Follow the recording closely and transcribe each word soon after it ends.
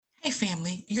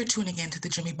family, you're tuning in to the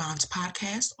Jimmy Bonds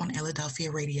podcast on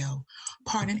Philadelphia Radio.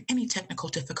 Pardon any technical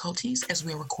difficulties as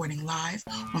we are recording live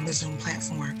on the Zoom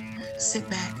platform. Sit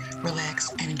back,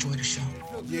 relax, and enjoy the show.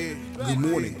 Yeah, good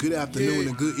morning, good afternoon,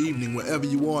 and good evening wherever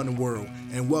you are in the world.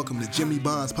 And welcome to Jimmy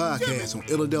Bonds podcast on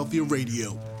Philadelphia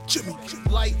Radio. Jimmy.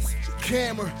 Lights,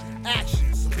 camera,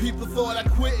 action. Some people thought I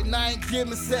quit and I ain't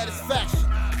giving satisfaction.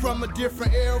 From a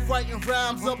different era, writing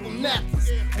rhymes up on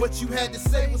napkins. What you had to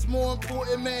say was more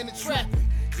important, man, than trapping.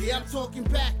 Yeah, I'm talking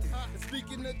back.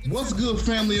 What's good,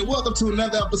 family, and welcome to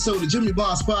another episode of Jimmy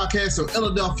Bonds Podcast on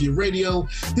Philadelphia Radio.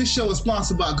 This show is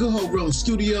sponsored by Good Hope Road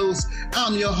Studios.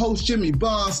 I'm your host, Jimmy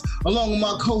Bonds, along with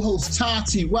my co-host, Ty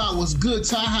T. Wow, what's good,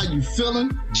 Ty? How you feeling?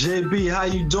 JB, how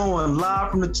you doing?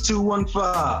 Live from the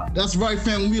 215. That's right,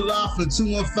 family. We live from the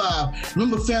 215.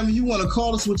 Remember, family, you want to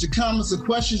call us with your comments or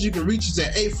questions, you can reach us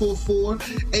at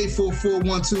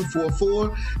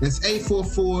 844-844-1244. That's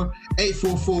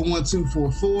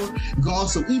 844-844-1244. You can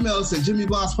also email us at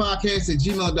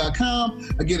jimmybondspodcast@gmail.com.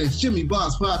 Again, it's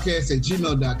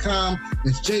jimmybondspodcast@gmail.com.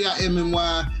 It's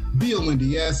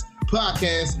JIMMYBONDS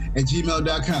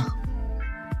podcast@gmail.com.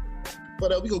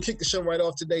 But we're going to kick the show right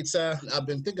off today, Ty. I've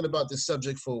been thinking about this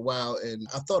subject for a while, and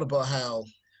I thought about how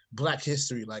Black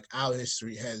history, like our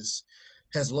history, has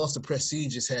lost the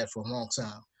prestige it's had for a long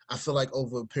time. I feel like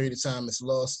over a period of time, it's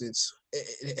lost it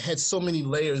had so many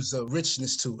layers of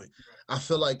richness to it. I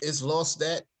feel like it's lost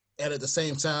that, and at the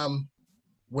same time,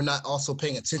 we're not also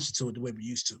paying attention to it the way we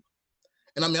used to.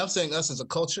 And I mean, I'm saying us as a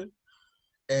culture,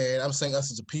 and I'm saying us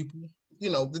as a people. You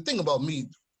know, the thing about me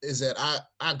is that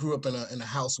I grew up in a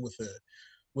house with an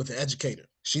educator.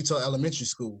 She taught elementary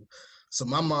school. So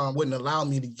my mom wouldn't allow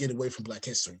me to get away from Black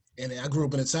history. And I grew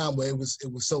up in a time where it was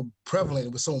so prevalent,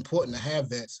 it was so important to have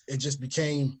that. It just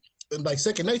became like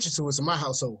second nature to us in my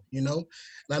household, you know?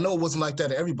 And I know it wasn't like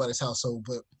that in everybody's household,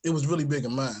 but it was really big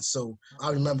in mine. So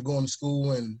I remember going to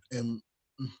school and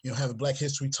you know, having Black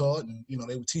history taught, and, you know,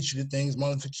 they would teach you the things,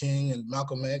 Martin Luther King and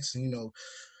Malcolm X, and, you know,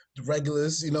 the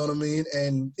regulars, you know what I mean?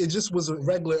 And it just was a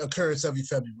regular occurrence every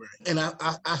February. And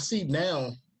I see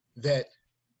now that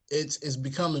it's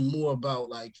becoming more about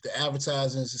like the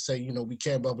advertising to say, you know, we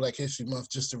care about Black History Month,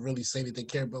 just to really say that they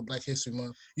care about Black History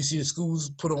Month. You see the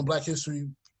schools put on Black History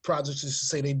projects just to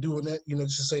say they're doing that, you know,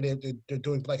 just to say that they're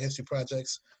doing Black History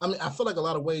projects. I mean, I feel like a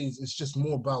lot of ways it's just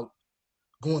more about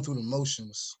going through the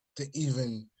motions to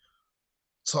even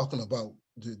talking about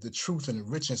the truth and the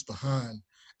richness behind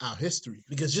our history.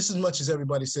 Because just as much as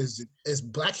everybody says it's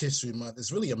Black History Month,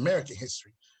 it's really American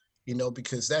history, you know,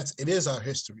 because it is our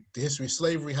history. The history of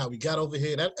slavery, how we got over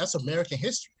here, that's American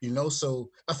history, you know? So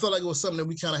I felt like it was something that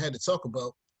we kind of had to talk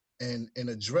about and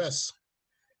address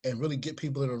and really get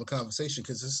people into the conversation,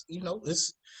 because it's, you know,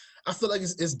 I feel like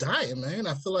it's dying, man.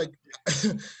 I feel like,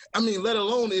 I mean, let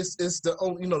alone it's the,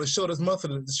 you know, the shortest month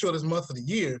of the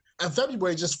year. And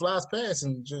February just flies past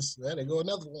and just, there go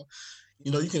another one.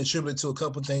 You know, you can attribute it to a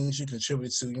couple things. You can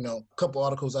attribute it to, you know, a couple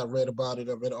articles I read about it.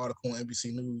 I read an article on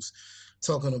NBC News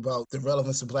talking about the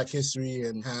relevance of Black history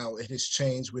and how it has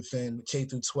changed within K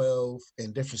through 12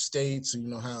 in different states. You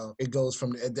know, how it goes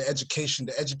from the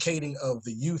educating of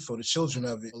the youth or the children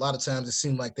of it. A lot of times it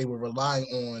seemed like they were relying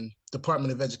on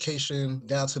Department of Education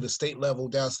down to the state level,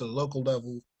 down to the local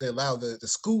level. They allow the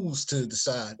schools to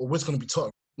decide what's going to be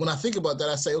taught. When I think about that,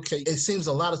 I say, okay, it seems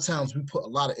a lot of times we put a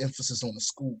lot of emphasis on the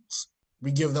schools.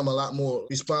 We give them a lot more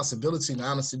responsibility and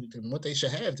honesty than what they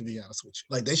should have, to be honest with you.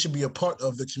 Like, they should be a part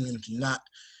of the community, not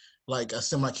like I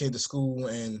send my kid to school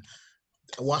and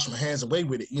I wash my hands away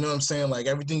with it. You know what I'm saying? Like,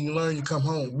 everything you learn, you come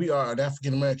home. We are an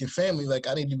African-American family. Like,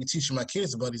 I need to be teaching my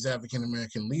kids about these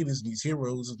African-American leaders, these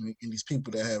heroes, and these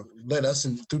people that have led us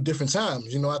through different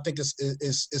times. You know, I think it's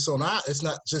on it's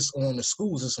not just on the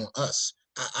schools, it's on us.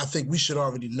 I think we should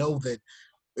already know that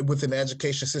within the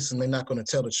education system, they're not going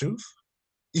to tell the truth.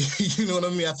 You know what I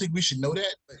mean? I think we should know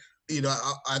that. You know,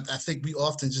 I think we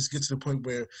often just get to the point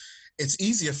where it's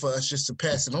easier for us just to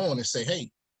pass it on and say, hey,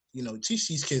 you know, teach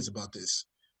these kids about this.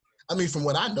 I mean, from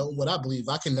what I know, what I believe,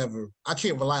 I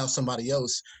can't rely on somebody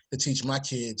else to teach my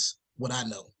kids what I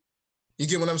know. You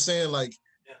get what I'm saying? Like,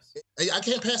 yes. I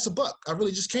can't pass a buck. I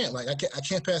really just can't. Like, I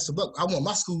can't pass a buck. I want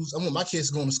my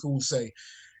kids going to school and say,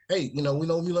 hey, you know we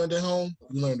learned at home.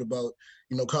 We learned about,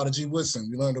 you know, Carter G. Woodson.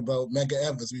 We learned about Medgar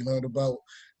Evers. We learned about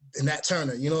Nat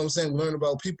Turner. You know what I'm saying? We learned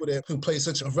about people who play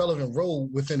such a relevant role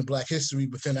within Black history,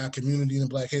 within our community in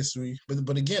Black history.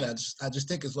 But again, I just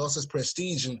think it's lost its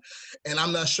prestige, and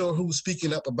I'm not sure who's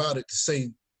speaking up about it to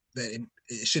say that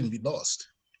it shouldn't be lost.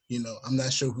 I'm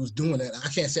not sure who's doing that. I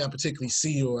can't say I particularly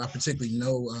see or I particularly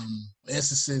know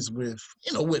instances with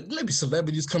maybe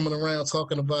celebrities coming around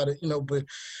talking about it, but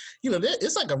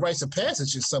it's like a rites of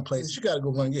passage in some places. You got to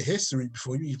go run your history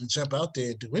before you even jump out there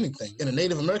and do anything. In the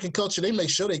Native American culture, they make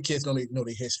sure their kids know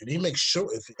their history. They make sure,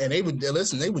 and they would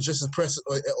just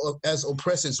as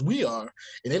oppressed as we are,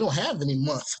 and they don't have any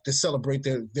month to celebrate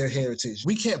their heritage.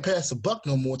 We can't pass a buck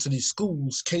no more to these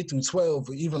schools, K through 12,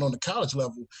 or even on the college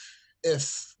level,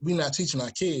 if we're not teaching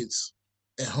our kids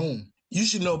at home. You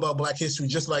should know about Black history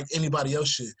just like anybody else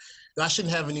should. I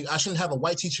shouldn't have a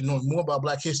white teacher knowing more about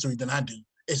Black history than I do.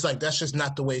 It's like, that's just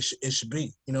not the way it should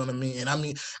be. You know what I mean? And I'm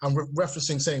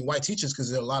referencing saying white teachers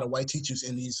because there are a lot of white teachers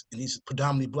in these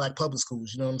predominantly Black public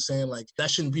schools. You know what I'm saying? Like,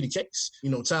 that shouldn't be the case.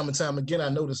 Time and time again, I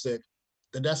noticed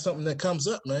that's something that comes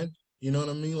up, man. You know what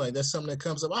I mean? Like, that's something that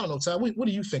comes up. I don't know, Ty, what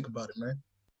do you think about it, man?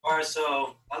 All right,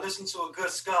 so I listened to a good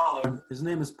scholar. His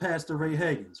name is Pastor Ray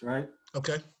Higgins, right?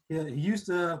 Okay. Yeah, he used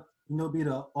to, be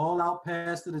the all-out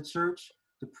pastor of the church,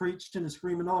 to preach and to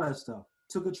scream and all that stuff.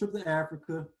 Took a trip to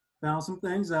Africa, found some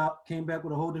things out, came back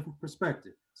with a whole different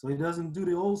perspective. So he doesn't do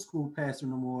the old school pastor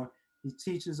no more. He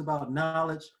teaches about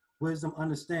knowledge, wisdom,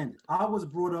 understanding. I was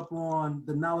brought up on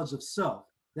the knowledge of self.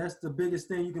 That's the biggest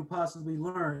thing you can possibly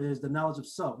learn, is the knowledge of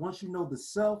self. Once you know the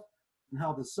self and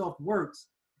how the self works,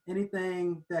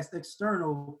 anything that's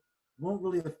external won't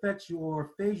really affect you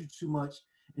or phase you too much,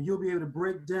 and you'll be able to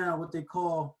break down what they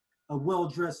call a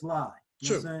well-dressed lie. You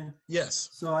know what I'm saying? Yes.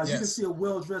 So as you can see a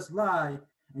well-dressed lie,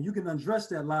 and you can undress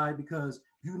that lie because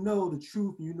you know the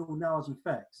truth and you know knowledge and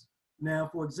facts. Now,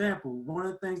 for example, one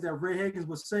of the things that Ray Higgins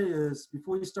would say is,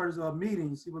 before you start his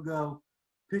meetings, he would go,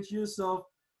 picture yourself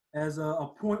as a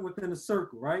point within a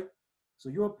circle, right? So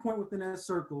you're a point within that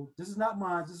circle. This is not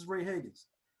mine, this is Ray Higgins.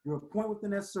 You're a point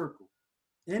within that circle.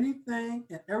 Anything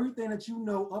and everything that you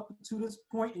know up to this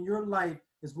point in your life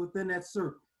is within that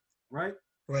circle, right?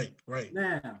 Right.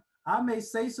 Now, I may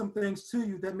say some things to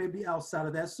you that may be outside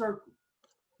of that circle,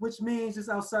 which means it's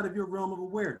outside of your realm of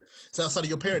awareness. It's outside of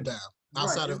your paradigm.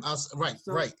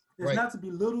 Right. It's not to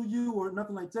belittle you or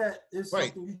nothing like that. It's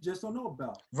something you just don't know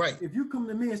about. Right. If you come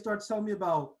to me and start telling me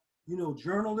about,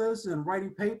 journalists and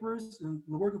writing papers and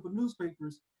working for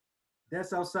newspapers,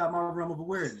 that's outside my realm of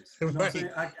awareness. You know what I'm saying?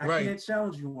 I can't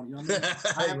challenge you on it. You know what I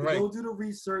mean? I have to go do the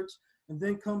research and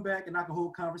then come back and I can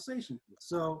hold a conversation.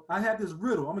 So I have this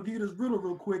riddle. I'm gonna give you this riddle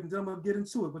real quick and then I'm gonna get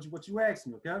into it, what you asked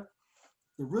me, okay?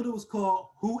 The riddle is called,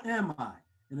 Who Am I?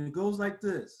 And it goes like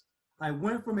this. I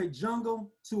went from a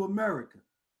jungle to America.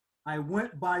 I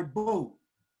went by boat.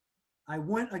 I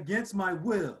went against my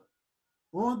will.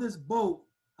 On this boat,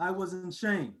 I was in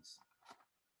chains.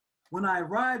 When I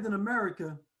arrived in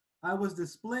America, I was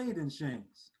displayed in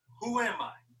chains. Who am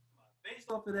I?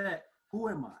 Based off of that, who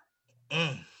am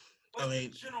I? The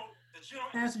general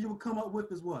answer you would come up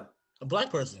with is what? A Black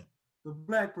person. The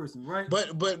Black person, right? But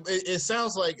it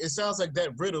sounds like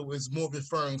that riddle is more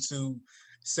referring to,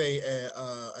 say,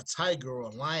 a tiger or a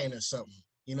lion or something.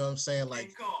 You know what I'm saying?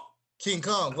 Like King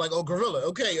Kong, like gorilla.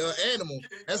 Okay, animal.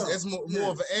 That's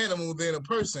more of an animal than a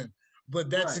person. But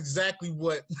that's exactly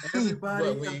what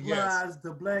everybody applies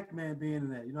the Black man being in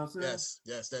that. You know what I'm saying?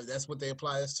 Yes. That's what they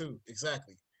apply us to.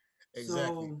 Exactly.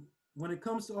 So when it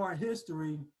comes to our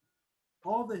history,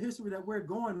 all the history that we're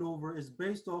going over is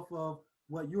based off of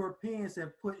what Europeans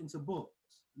have put into books.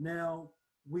 Now,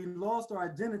 we lost our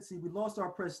identity, we lost our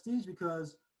prestige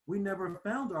because we never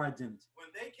found our identity. When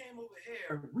they came over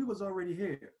here, we was already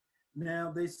here.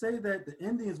 Now, they say that the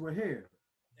Indians were here.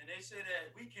 And they say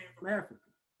that we came from Africa.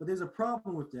 But there's a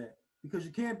problem with that because you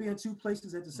can't be in two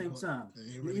places at the same time.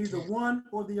 You're either one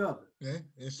or the other. Yeah,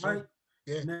 it's true. Right?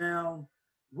 Yeah. Now,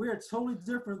 we're totally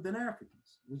different than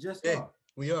Africans. We just are.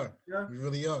 We are. Yeah? We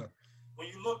really are. When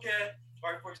you look at,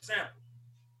 for example,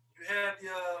 you have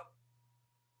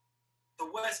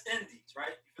the West Indies, right?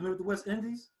 You familiar with the West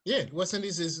Indies? Yeah, the West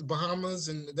Indies is Bahamas,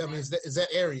 and that means that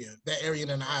area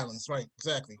in the islands, right?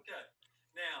 Exactly. Okay.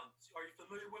 Now, are you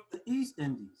familiar with the East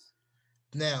Indies?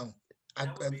 Now,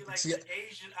 that would be like the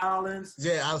Asian islands.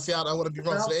 Yeah, I want to be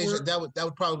wrong. So the Asian, that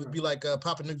would probably be like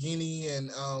Papua New Guinea and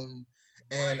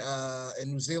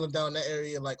New Zealand down that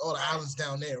area, like all the islands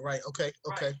down there, right? Okay.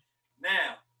 Right.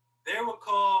 Now, they were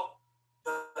called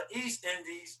the East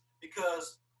Indies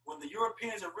because when the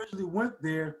Europeans originally went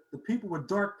there, the people were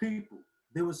dark people.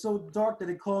 They were so dark that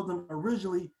they called them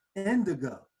originally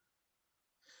indigo.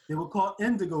 They were called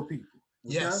indigo people.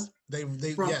 Okay? Yes,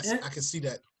 I can see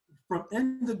that. From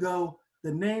indigo,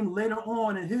 the name later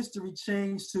on in history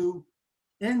changed to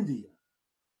India.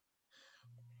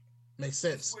 Makes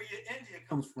sense. That's where your India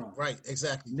comes from. Right,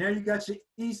 exactly. Now you got your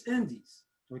East Indies,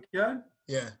 okay?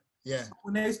 Yeah. Yeah. So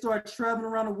when they start traveling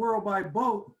around the world by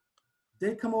boat,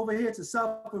 they come over here to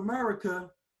South America,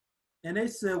 and they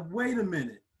said, wait a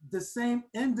minute, the same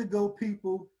indigo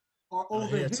people are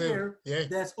over here yeah.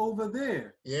 that's over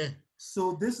there. Yeah.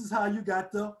 So this is how you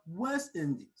got the West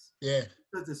Indies. Yeah.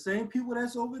 Because the same people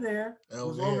that's over there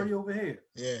was already over here.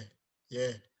 Yeah.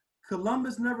 Yeah.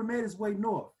 Columbus never made his way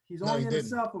north. He's only in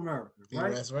South America, right?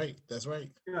 Yeah, that's right. That's right.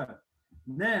 Yeah.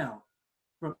 Now,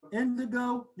 from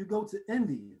indigo, you go to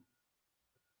Indian.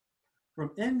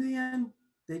 From Indian,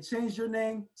 they changed your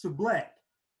name to black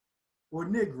or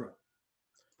Negro.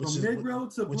 From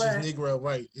Negro to black. Which is Negro,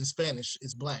 right? In Spanish,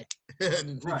 it's black.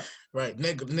 Right. Right.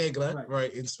 Negra,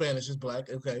 right. In Spanish, it's black.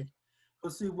 Okay.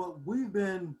 But see, what we've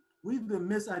been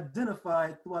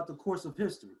misidentified throughout the course of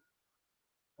history.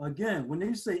 Again, when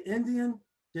they say Indian,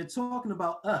 they're talking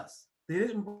about us. They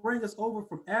didn't bring us over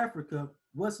from Africa.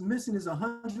 What's missing is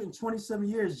 127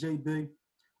 years, JB.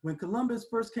 When Columbus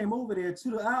first came over there to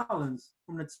the islands,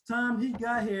 from the time he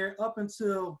got here up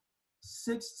until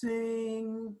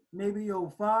 16, maybe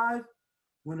 05,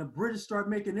 when the British start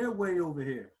making their way over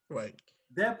here. Right.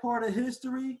 That part of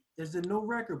history is in no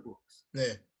record books.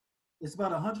 Yeah. It's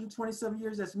about 127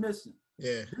 years that's missing.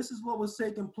 Yeah. This is what was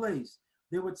taking place.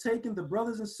 They were taking the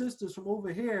brothers and sisters from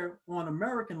over here on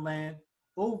American land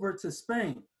over to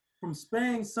Spain. From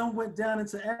Spain, some went down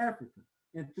into Africa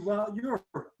and throughout Europe.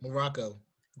 Morocco.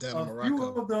 A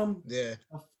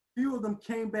few of them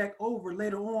came back over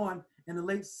later on in the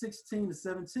late 16 to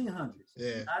 1700s.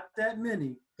 Yeah. Not that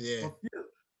many. Yeah. A few.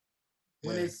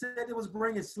 When they said it was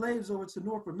bringing slaves over to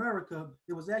North America,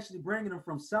 it was actually bringing them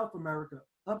from South America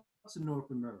up to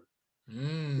North America.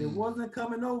 It wasn't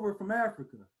coming over from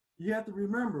Africa. You have to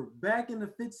remember, back in the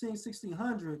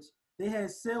 1600s, they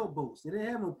had sailboats. They didn't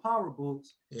have no power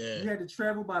boats. Yeah. You had to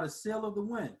travel by the sail of the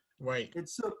wind. Right. It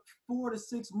took 4 to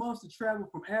 6 months to travel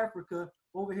from Africa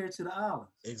over here to the islands.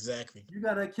 Exactly. You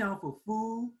got to account for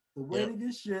food, the way to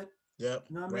get shipped. Yep.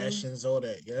 You know what Rations, all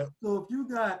that. Yep. So if you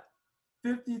got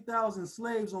 50,000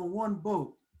 slaves on one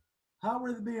boat, how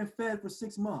are they being fed for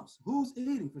 6 months? Who's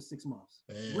eating for 6 months?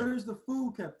 Man. Where's the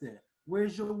food kept at?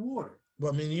 Where's your water?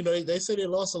 Well, I mean, you know, they say they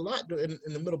lost a lot in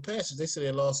the Middle Passage. They say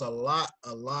they lost a lot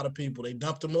of people. They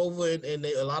dumped them over, and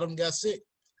a lot of them got sick.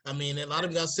 I mean, a lot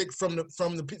of them got sick from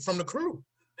the crew.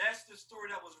 That's the story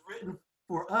that was written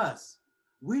for us.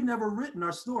 We never written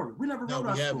our story. We never wrote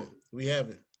our story. We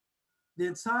haven't. The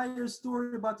entire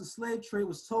story about the slave trade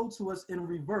was told to us in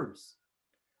reverse.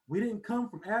 We didn't come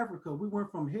from Africa. We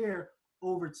went from here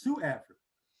over to Africa.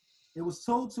 It was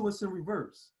told to us in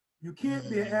reverse. You can't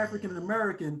be an African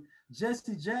American.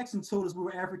 Jesse Jackson told us we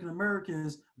were African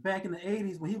Americans back in the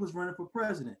 80s when he was running for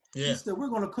president. Yeah. He said, we're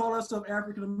going to call ourselves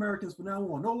African Americans from now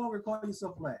on. No longer call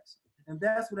yourself blacks. And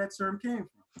that's where that term came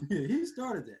from. Yeah, he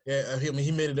started that. Yeah, I mean,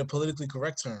 he made it a politically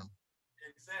correct term.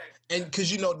 Exactly. And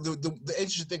because, you know, the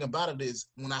interesting thing about it is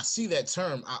when I see that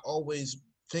term, I always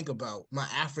think about my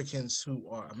Africans who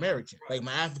are American. Right. Like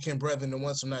my African brethren, the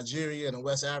ones from Nigeria and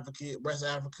West Africa,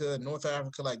 North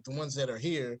Africa, like the ones that are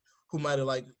here who might have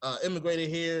like immigrated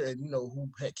here and, you know, who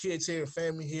had kids here,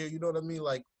 family here, you know what I mean?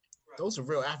 Like those are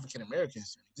real African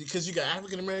Americans because you got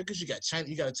African Americans, you got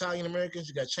Italian Americans,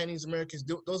 you got Chinese Americans.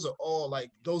 Those are all like,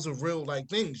 those are real like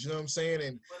things, you know what I'm saying?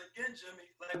 And but again, Jimmy,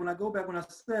 like when I go back, when I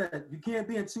said you can't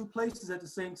be in two places at the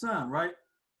same time, right?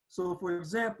 So for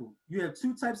example, you have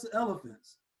two types of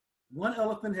elephants. One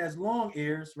elephant has long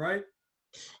ears, right?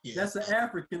 Yeah. That's an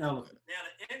African elephant. Now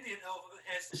the Indian elephant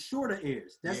has the shorter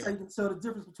ears. That's how you can tell the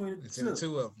difference between the two. The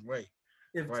two of them, right?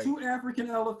 If two African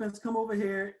elephants come over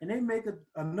here and they make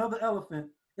another elephant,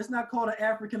 it's not called an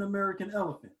African American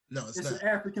elephant. No, it's not. An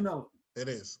African elephant. It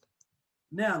is.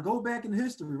 Now go back in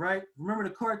history, right? Remember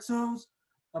the cartoons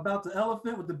about the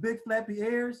elephant with the big flappy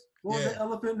ears? What was the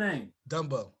elephant name?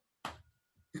 Dumbo.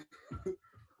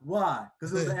 Why?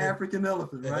 Because it was an African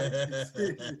elephant, right?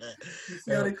 You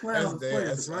see how they clown the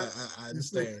players, right? I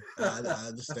understand.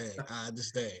 I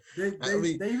understand.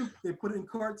 They put it in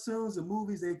cartoons and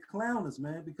movies. They clown us,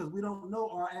 man, because we don't know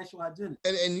our actual identity.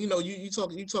 And you know, you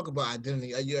talk about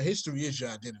identity. Your history is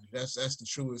your identity. That's the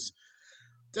truest.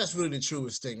 That's really the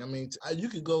truest thing. I mean, you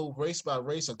could go race by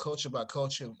race or culture by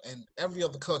culture, and every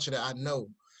other culture that I know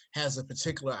has a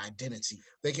particular identity.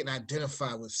 They can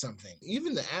identify with something.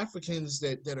 Even the Africans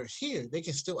that are here, they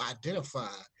can still identify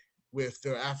with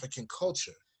their African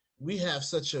culture. We have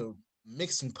such a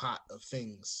mixing pot of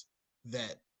things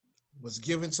that was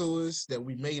given to us that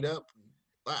we made up.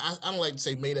 I don't like to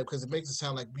say made up because it makes it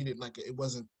sound like we didn't, like it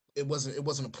wasn't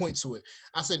a point to it.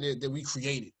 I say that we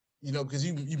created, you know, because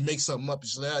you make something up,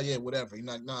 it's like, oh yeah, whatever. You're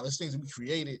like, nah, there's things that we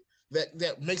created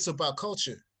that makes up our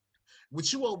culture.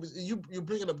 what you're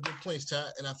bringing up good points, Ty.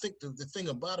 And I think the thing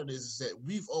about it is that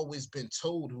we've always been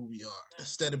told who we are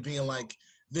instead of being like,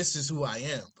 this is who I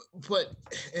am. But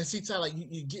and see, Ty, like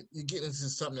you get into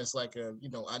something that's like I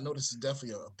know this is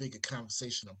definitely a bigger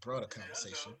conversation, a broader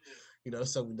conversation.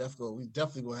 So we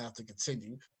definitely will have to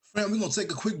continue. Friend, we're going to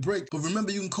take a quick break, but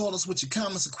remember you can call us with your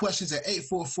comments or questions at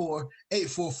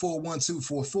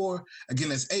 844-844-1244. Again,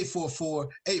 that's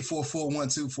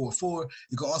 844-844-1244.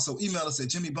 You can also email us at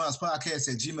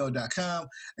jimmybondspodcast@gmail.com.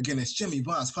 Again, that's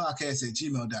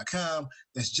jimmybondspodcast@gmail.com.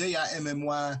 That's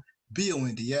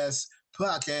JIMMYBONDS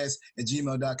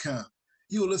podcast@gmail.com.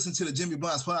 You will listen to the Jimmy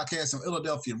Bonds Podcast on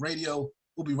Philadelphia Radio.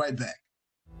 We'll be right back.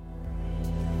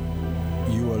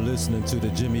 You are listening to the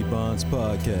Jimmy Bonds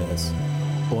Podcast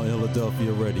on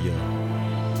Philadelphia Radio.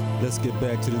 Let's get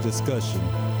back to the discussion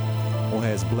on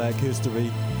Has Black History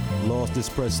Lost Its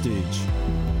Prestige?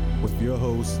 With your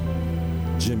host,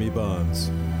 Jimmy Bonds.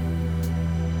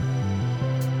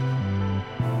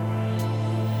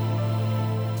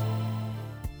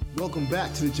 Welcome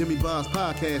back to the Jimmy Bonds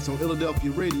Podcast on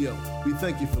Philadelphia Radio. We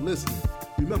thank you for listening.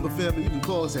 Remember, family, you can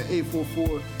call us at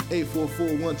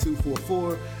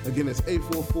 844-844-1244. Again, that's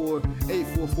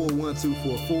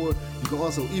 844-844-1244. You can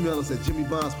also email us at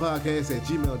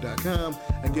jimmybondspodcast@gmail.com.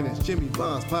 Again, that's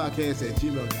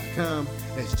jimmybondspodcast@gmail.com.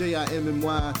 That's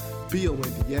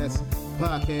JIMMYBONDS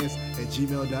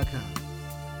podcast@gmail.com.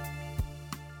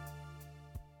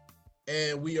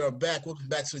 And we are back. Welcome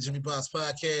back to the Jimmy Bonds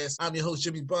Podcast. I'm your host,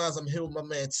 Jimmy Bonds. I'm here with my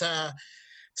man, Ty.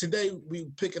 Today, we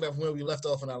picking up where we left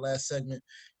off in our last segment.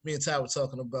 Me and Ty were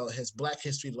talking about, has Black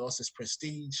history lost its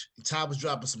prestige? And Ty was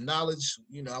dropping some knowledge.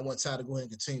 I want Ty to go ahead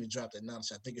and continue to drop that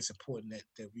knowledge. I think it's important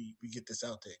that we get this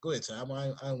out there. Go ahead, Ty. I don't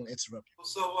want to interrupt you.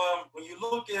 So when you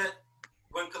look at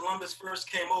when Columbus first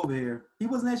came over here, he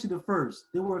wasn't actually the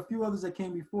first. There were a few others that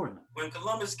came before him. When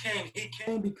Columbus came, he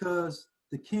came because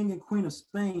the King and Queen of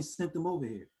Spain sent them over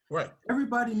here. Right.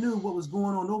 Everybody knew what was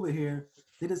going on over here.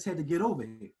 They just had to get over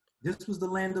here. This was the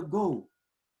land of gold.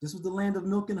 This was the land of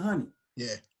milk and honey.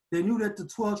 Yeah. They knew that the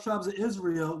 12 tribes of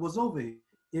Israel was over here.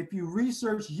 If you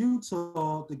research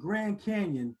Utah, the Grand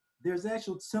Canyon, there's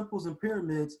actual temples and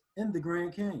pyramids in the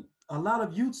Grand Canyon. A lot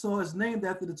of Utah is named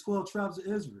after the 12 tribes of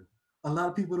Israel. A lot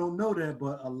of people don't know that,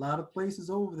 but a lot of places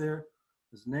over there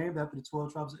is named after the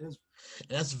 12 tribes of Israel.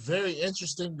 That's very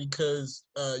interesting because,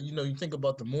 you think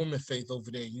about the Mormon faith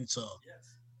over there in Utah.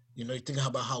 Yes. You think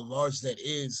about how large that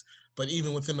is. But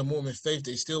even within the Mormon faith,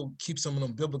 they still keep some of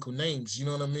them biblical names. You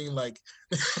know what I mean? Like,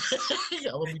 I'm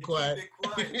gonna be quiet.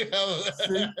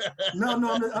 See? No,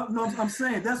 I'm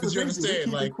saying that's what they do. They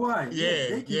keep it quiet.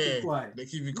 Yeah, they keep it quiet. They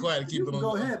keep it quiet. You can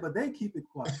go ahead, but they keep it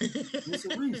quiet. There's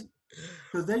a reason.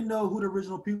 Because they know who the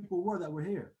original people were that were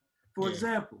here. For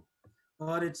example,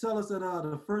 they tell us that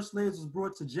the first slaves was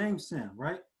brought to Jamestown,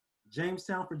 right?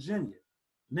 Jamestown, Virginia.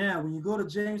 Now, when you go to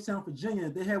Jamestown, Virginia,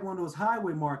 they had one of those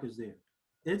highway markers there.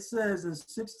 It says in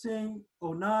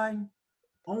 1609,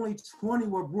 only 20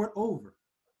 were brought over.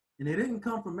 And they didn't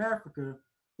come from Africa.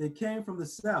 They came from the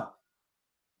South.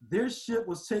 Their ship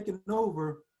was taken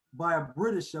over by a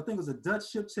British, I think it was a Dutch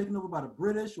ship taken over by the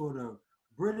British, or the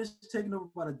British taken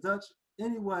over by the Dutch.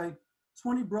 Anyway,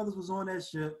 20 brothers was on that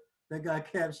ship that got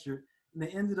captured, and they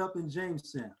ended up in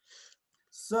Jamestown.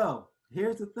 So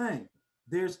here's the thing.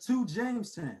 There's two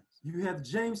Jamestowns. You have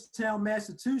Jamestown,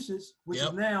 Massachusetts, which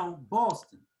is now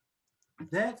Boston.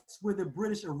 That's where the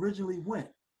British originally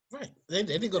went. Right. They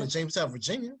didn't go to Jamestown,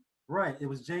 Virginia. Right. It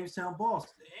was Jamestown,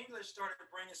 Boston. The English started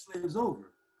bringing slaves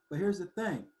over. But here's the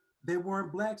thing. They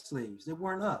weren't black slaves. They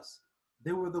weren't us.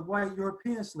 They were the white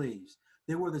European slaves.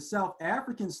 They were the South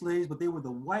African slaves, but they were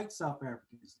the white South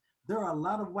Africans. There are a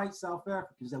lot of white South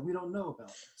Africans that we don't know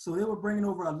about. So they were bringing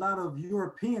over a lot of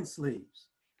European slaves.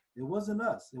 It wasn't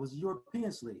us. It was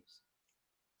European slaves.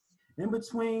 In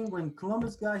between when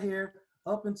Columbus got here,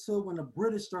 up until when the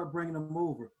British started bringing them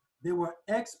over, they were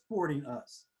exporting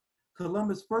us.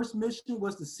 Columbus' first mission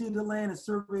was to see the land and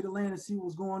survey the land and see what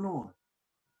was going on.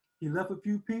 He left a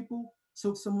few people,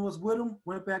 took some of us with him,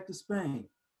 went back to Spain.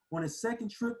 On his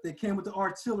second trip, they came with the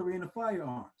artillery and the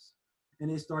firearms, and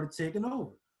they started taking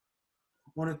over.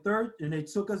 On a third, and they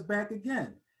took us back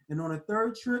again. And on a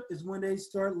third trip is when they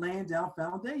start laying down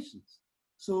foundations.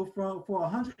 So for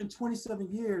 127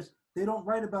 years, they don't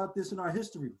write about this in our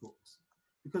history books.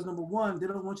 Because number one, they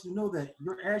don't want you to know that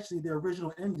you're actually the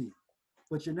original Indian.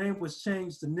 But your name was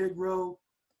changed to Negro,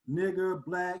 Nigger,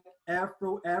 Black,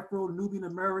 Afro, Nubian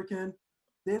American.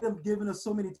 They've given us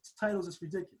so many titles, it's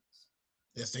ridiculous.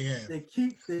 Yes, they have. They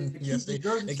keep changing it, and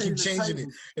they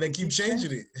keep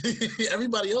changing it.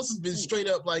 Everybody else has been straight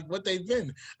up like what they've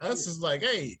been. Us is like,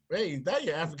 hey, now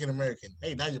you're African American.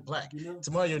 Hey, now you're black.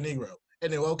 Tomorrow you're Negro.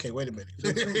 And then, okay, wait a minute.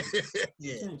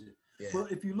 Yeah. Change it. Yeah.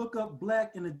 But if you look up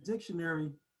black in a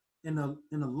dictionary, in a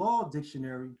law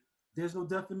dictionary, there's no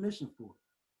definition for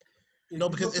it. No,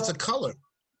 because it's a color.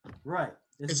 Right.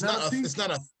 It's not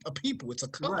a people. It's a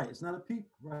color. Right. It's not a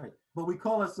people. Right. But we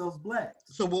call ourselves blacks.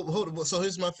 So so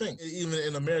here's my thing. Even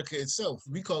in America itself,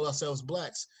 we call ourselves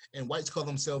blacks, and whites call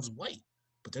themselves white,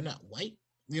 but they're not white.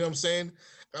 You know what I'm saying?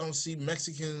 I don't see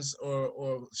Mexicans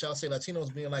or shall I say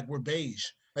Latinos being like, we're beige.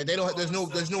 Like they don't. There's no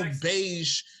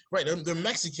beige. Right. They're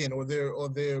Mexican or they're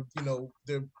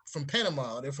they're from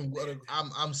Panama. Or they're from.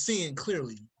 I'm seeing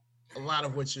clearly a lot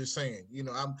of what you're saying. You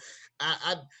know,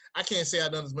 I can't say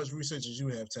I've done as much research as you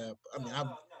have, Tab. I mean,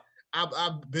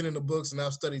 I've been in the books and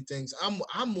I've studied things.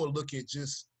 I'm more look at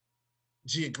just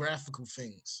geographical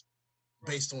things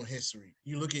based on history.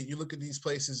 You look at these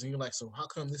places and you're like, so how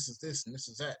come this is this and this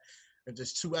is that? And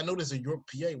there's two. I know there's a York,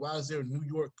 PA. Why is there a New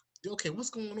York? Okay, what's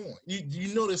going on?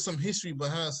 You know there's some history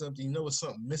behind something. You know there's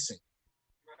something missing.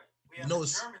 Right. We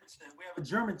have a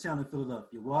Germantown in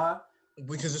Philadelphia. Why?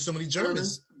 Because there's so many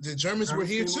Germans. The Germans were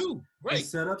here too, right? They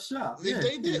set up shop. They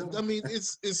did. You know? I mean,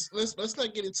 it's let's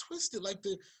not get it twisted. Like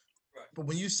but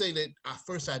when you say that our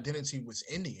first identity was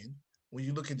Indian, when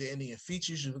you look at the Indian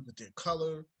features, you look at their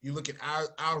color, you look at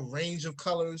our range of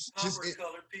colors, colored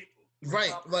people,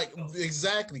 right? Like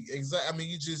exactly. I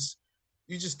mean, you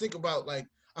just think about like.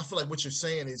 I feel like what you're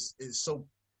saying is so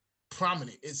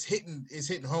prominent. It's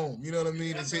hitting home. You know what I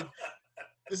mean? It's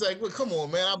like, well, come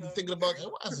on, man. I've been thinking about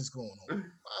why is this going on?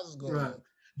 On?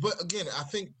 But again, I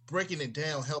think breaking it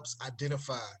down helps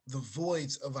identify the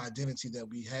voids of identity that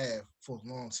we have for a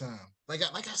long time. Like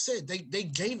I said, they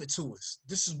gave it to us.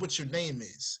 This is what your name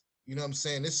is. You know what I'm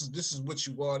saying? This is what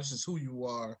you are. This is who you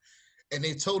are. And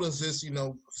they told us this,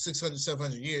 600,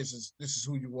 700 years this is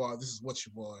who you are. This is what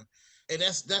you are. And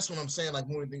that's what I'm saying. Like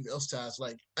more than anything else, ties.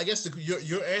 Like I guess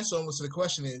your answer almost to the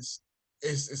question is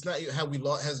it's not how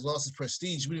has lost its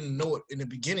prestige. We didn't know it in the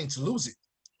beginning to lose it.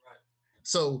 Right.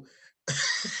 So,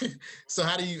 so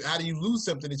how do you lose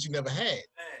something that you never had?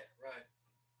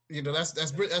 Right.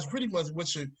 That's pretty much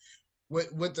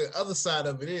what the other side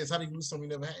of it is. How do you lose something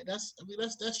you never had?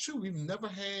 That's true. We've never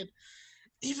had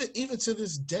even to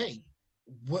this day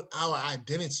what our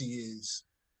identity is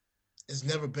has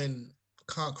never been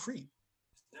concrete.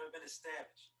 It's never been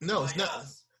established. No, it's not.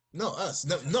 Us. No, us.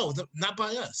 No, not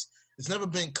by us. It's never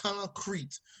been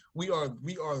concrete. We are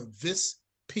this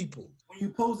people. When you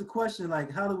pose the question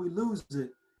like, how do we lose it?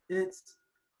 It's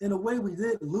in a way we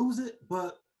did lose it,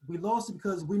 but we lost it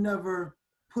because we never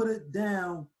put it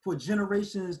down for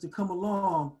generations to come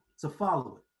along to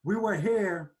follow it. We were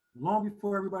here long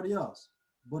before everybody else,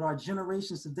 but our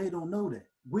generations today don't know that.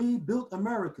 We built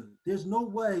America. There's no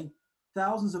way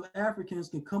thousands of Africans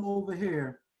can come over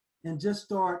here and just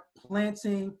start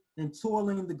planting and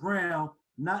toiling the ground,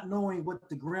 not knowing what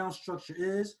the ground structure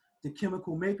is, the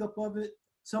chemical makeup of it.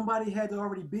 Somebody had to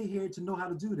already be here to know how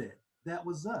to do that. That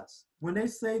was us. When they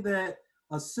say that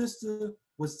a sister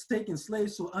was taking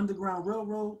slaves to an underground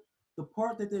railroad, the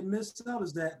part that they missed out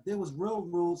is that there was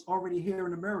railroads already here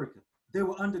in America. They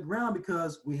were underground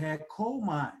because we had coal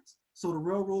mines. So the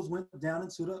railroads went down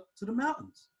into the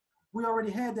mountains. We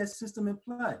already had that system in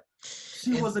play.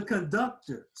 She was a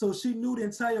conductor. So she knew the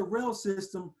entire rail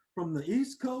system from the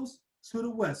East Coast to the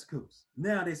West Coast.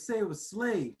 Now they say it was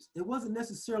slaves. It wasn't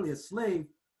necessarily a slave.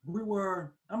 We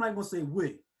were, I'm not going to say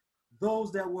we,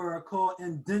 those that were called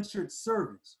indentured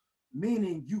servants,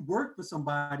 meaning you worked for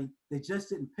somebody, they just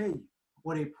didn't pay you,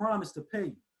 or they promised to pay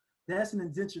you. That's an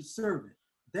indentured servant.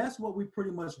 That's what we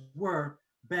pretty much were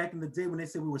back in the day when they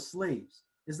said we were slaves.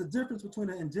 There's a difference between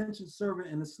an indentured servant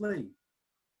and a slave.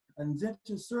 An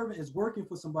indentured servant is working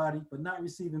for somebody but not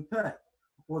receiving pay,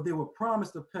 or they were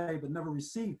promised to pay but never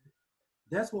received it.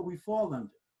 That's what we fall under.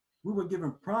 We were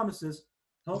given promises,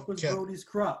 help us grow these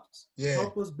crops,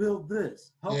 help us build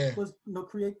this, help us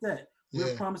create that.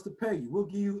 We're promised to pay you. We'll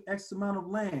give you X amount of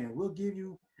land. We'll give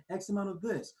you X amount of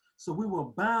this. So we were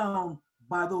bound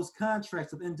by those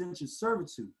contracts of indentured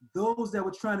servitude. Those that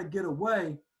were trying to get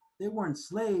away, they weren't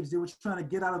slaves. They were trying to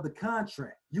get out of the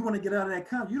contract. You want to get out of that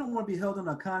contract. You don't want to be held in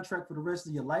a contract for the rest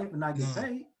of your life and not get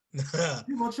paid.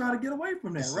 You're going to try to get away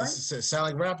from that, right? Sound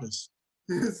like rappers.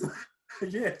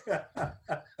 Yeah.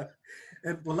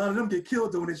 And a lot of them get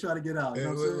killed though when they try to get out. You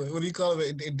know what do you call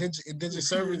it? Indentured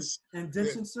servants?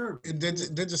 Indentured servants.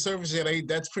 Indentured servants,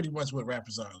 that's pretty much what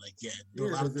rappers are. Like, do a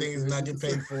lot of things and not get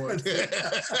paid for it.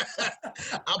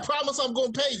 I promise I'm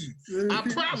going to pay you. I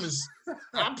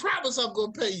promise I'm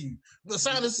going to pay you.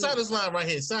 Sign this line right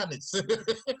here. Sign it.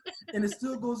 And it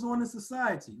still goes on in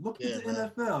society. Look at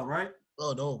the NFL, right?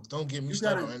 Oh, no. Don't get me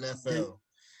started on NFL.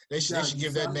 They should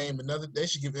give that name another. They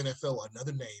should give NFL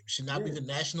another name. It should not be the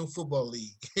National Football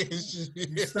League.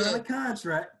 You sign a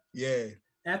contract. Yeah.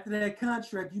 After that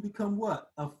contract, you become what?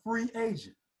 A free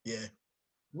agent. Yeah.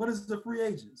 What is the free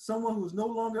agent? Someone who's no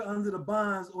longer under the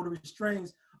bonds or the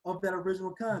restraints of that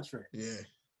original contract. Yeah.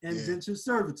 Indentured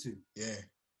servitude. Yeah.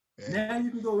 Now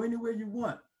you can go anywhere you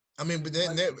want. I mean, but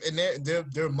then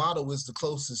their model is the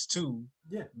closest to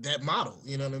that model.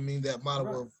 You know what I mean? That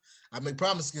model of I make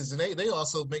promises, and they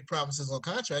also make promises on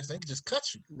contracts. They can just cut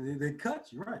you. They cut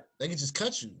you, right? They can just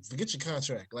cut you. Forget your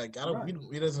contract. Like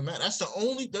it doesn't matter.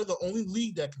 They're the only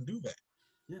league that can do that.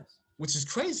 Yes. Which is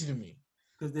crazy to me.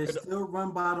 Because they're still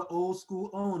run by the old school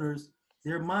owners.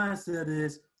 Their mindset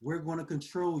is we're going to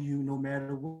control you no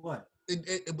matter what.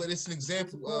 But it's an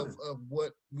example of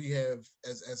what we have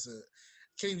as a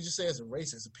can't even just say as a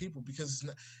race, as a people, because it's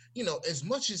not, you know, as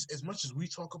much as we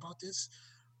talk about this,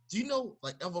 do you know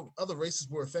like other races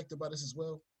were affected by this as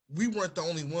well? We weren't the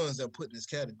only ones that put in this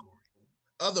category.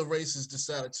 Other races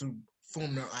decided to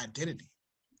form their identity.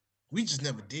 We just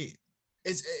never did.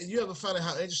 You ever find out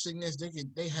how interesting it is?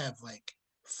 They have like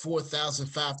 4,000,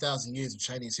 5,000 years of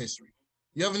Chinese history.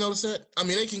 You ever notice that? I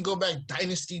mean, they can go back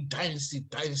dynasty,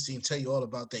 and tell you all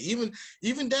about that.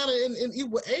 Even down in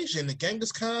Asia, and the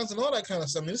Genghis Khans and all that kind of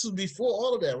stuff. I mean, this was before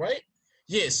all of that, right?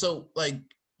 Yeah. So, like,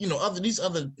 you know, these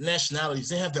other nationalities,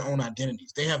 they have their own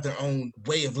identities. They have their own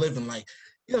way of living. Like,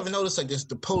 you ever notice like this?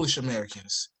 The Polish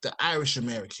Americans, the Irish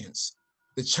Americans,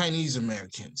 the Chinese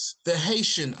Americans, the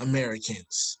Haitian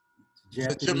Americans.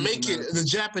 The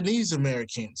Japanese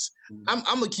Americans. I'm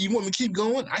gonna. You want me to keep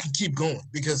going? I can keep going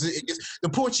because it's the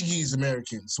Portuguese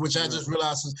Americans, which I just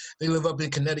realized they live up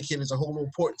in Connecticut. It's a whole little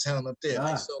port town up there.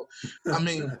 Like, so, I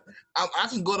mean, I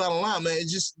can go down the line, man.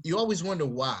 It's just you always wonder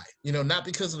why. You know, not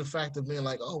because of the fact of being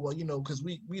like, oh well, you know, because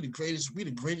we the greatest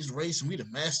race and we the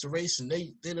master race, and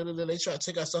they try to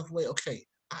take our stuff away. Okay,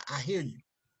 I hear you.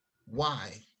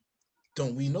 Why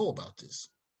don't we know about this?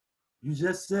 You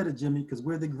just said it, Jimmy, because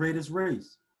we're the greatest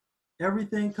race.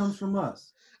 Everything comes from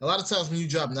us. A lot of times when you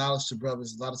drop knowledge to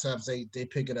brothers, a lot of times they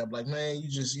pick it up like, man,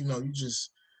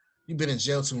 you've been in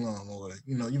jail too long, or,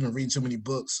 you know, you've been reading too many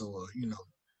books, or, you know,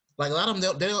 like a lot of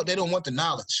them, they don't want the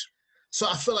knowledge. So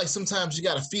I feel like sometimes you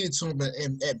got to feed it to them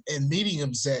in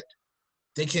mediums that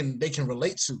they can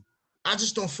relate to. I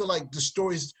just don't feel like the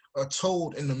stories are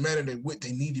told in the manner that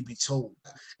they need to be told.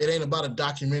 It ain't about a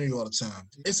documentary all the time.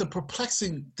 It's a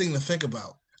perplexing thing to think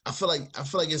about. I feel like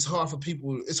it's hard for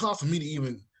people. It's hard for me to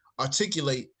even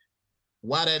articulate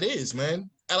why that is, man.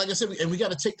 And like I said, we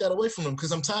got to take that away from them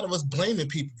because I'm tired of us blaming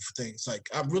people for things. Like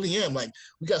I really am. Like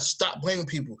we got to stop blaming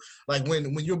people. Like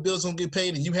when your bills don't get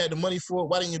paid and you had the money for it,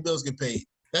 why didn't your bills get paid?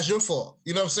 That's your fault.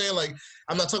 You know what I'm saying? Like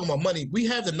I'm not talking about money. We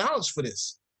have the knowledge for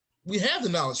this. We have the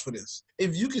knowledge for this.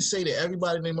 If you could say to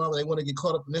everybody in their mother they want to get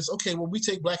caught up in this, okay, well, we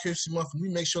take Black History Month and we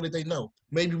make sure that they know.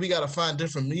 Maybe we got to find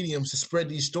different mediums to spread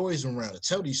these stories around, to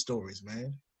tell these stories,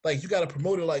 man. Like, you got to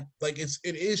promote it like it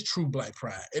is true Black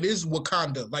pride. It is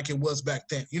Wakanda like it was back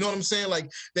then. You know what I'm saying? Like,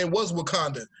 there was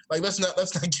Wakanda. Like, let's not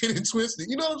get it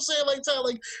twisted. You know what I'm saying? Like, Ty,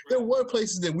 like there were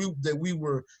places that we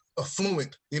were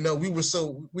affluent. You know, we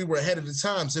were ahead of the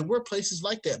times. There were places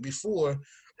like that before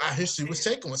our history was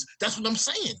taken us. That's what I'm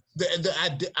saying.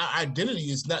 Our identity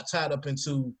is not tied up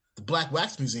into the Black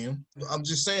Wax Museum. I'm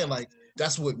just saying, like,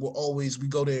 that's what we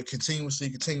go there continuously.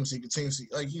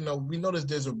 Like, you know, we know that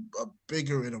there's a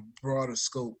bigger and a broader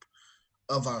scope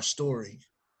of our story.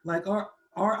 Like our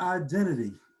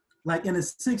identity, like in the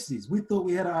 60s, we thought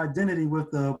we had our identity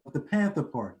with the Panther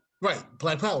Party. Right,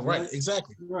 Black Power, right,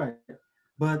 exactly. Right,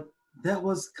 but that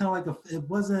was kind of like it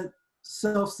wasn't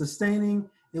self-sustaining.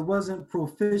 It wasn't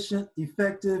proficient,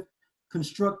 effective,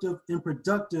 constructive, and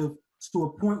productive to a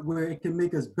point where it can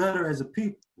make us better as a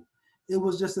people. It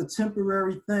was just a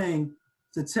temporary thing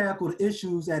to tackle the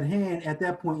issues at hand at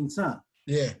that point in time.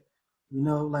 Yeah. You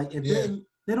know, like they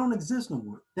don't exist no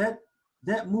more.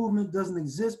 That movement doesn't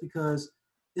exist because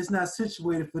it's not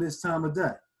situated for this time of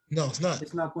day. No, it's not.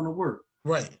 It's not going to work.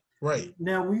 Right.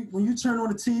 Now, when you turn on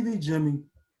the TV, Jimmy,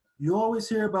 you always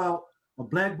hear about a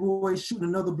Black boy shooting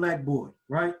another Black boy,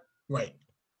 right? Right.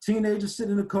 Teenagers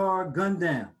sitting in the car, gunned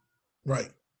down. Right.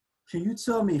 Can you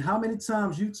tell me how many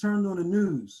times you turned on the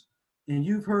news and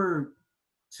you've heard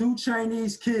 2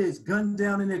 Chinese kids gunned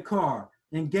down in their car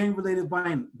and gang-related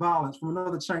violence from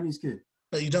another Chinese kid?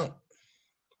 No, you don't.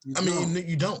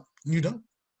 You don't.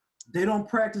 They don't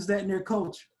practice that in their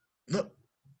culture. No.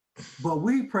 But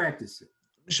we practice it.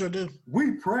 We sure do.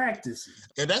 We practice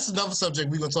it. And that's another subject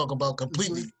we're going to talk about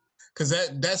completely. Because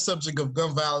that subject of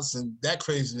gun violence and that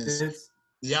craziness,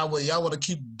 y'all want to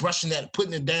keep brushing that,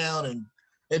 putting it down,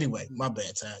 Anyway, my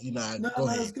bad, Ty. Go ahead.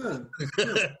 That's good.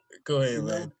 Good. Go ahead,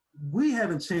 man. We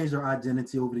haven't changed our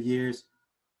identity over the years.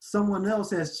 Someone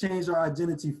else has changed our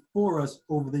identity for us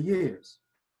over the years.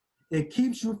 It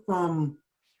keeps you from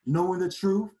knowing the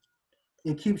truth.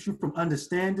 It keeps you from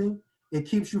understanding. It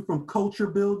keeps you from culture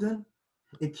building.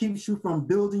 It keeps you from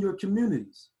building your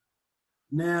communities.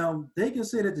 Now, they can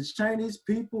say that the Chinese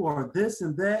people are this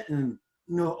and that and,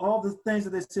 all the things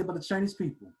that they say about the Chinese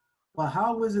people. But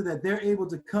how is it that they're able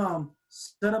to come,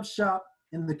 set up shop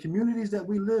in the communities that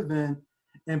we live in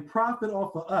and profit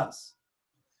off of us?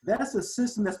 That's a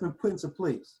system that's been put into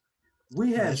place.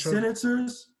 We have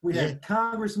senators, we have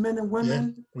congressmen and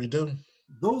women. Yeah, we do.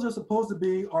 Those are supposed to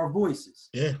be our voices.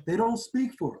 Yeah. They don't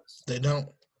speak for us. They don't.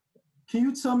 Can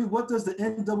you tell me, what does the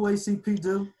NAACP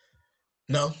do?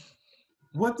 No.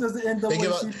 What does the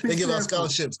NAACP They give out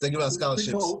scholarships. They give out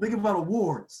scholarships. They give out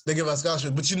awards. They give out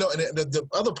scholarships. But the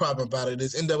other problem about it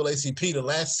is NAACP, the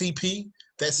last CP,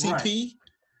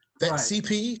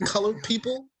 CP, colored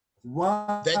people.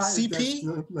 Why? That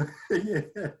CP,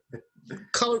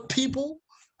 colored people.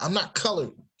 I'm not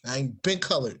colored. I ain't been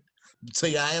colored. I'll tell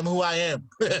you, I am who I am.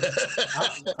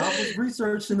 I was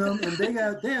researching them, and they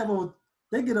get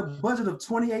a budget of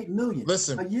 $28 million.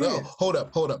 Listen, a year. Hold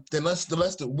up. Then that's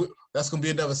gonna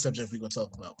be another subject we're gonna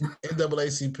talk about.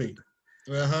 NAACP.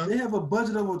 They have a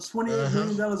budget of $28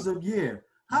 million a year.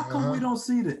 How come we don't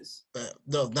see this?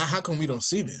 No, not how come we don't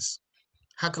see this.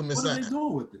 How come it's not? What are they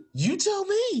doing with it? You tell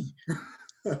me.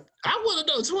 I want to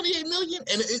know $28 million,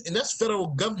 and that's federal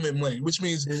government money, which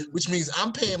means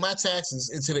I'm paying my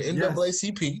taxes into the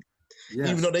NAACP,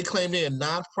 even though they claim they're a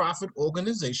nonprofit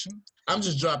organization. I'm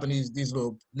just dropping these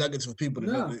little nuggets for people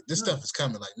to know that this stuff is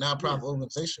coming. Like nonprofit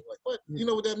organization, like what? You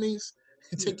know what that means?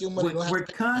 You take your money. We're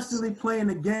constantly playing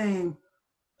the game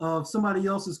of somebody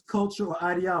else's culture or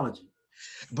ideology.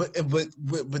 But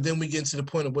then we get into the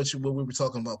point of what we were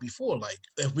talking about before. Like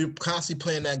if we're constantly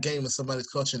playing that game of somebody's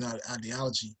culture and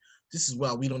ideology, this is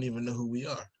why we don't even know who we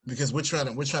are, because we're trying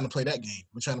to play that game.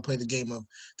 We're trying to play the game of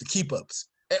the keep ups.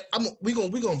 We're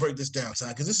gonna break this down, Ty,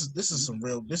 because this is some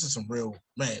real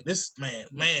man,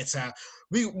 Ty.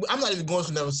 I'm not even going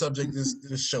to another subject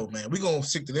this show, man. We're gonna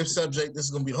stick to this subject. This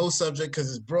is gonna be the whole subject because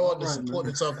it's broad and it's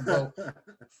important to talk about.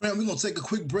 Friend, we're gonna take a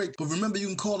quick break, but remember you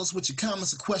can call us with your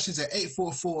comments or questions at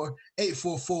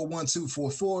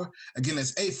 844-844-1244. Again,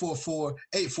 that's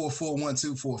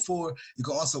 844-844-1244. You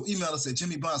can also email us at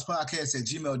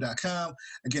jimmybondspodcast@gmail.com.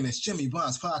 Again, it's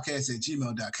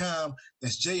jimmybondspodcast@gmail.com.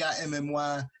 That's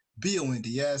JIMMYBONDS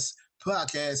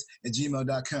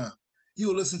podcast@gmail.com. You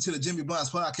will listen to the Jimmy Bonds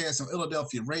Podcast on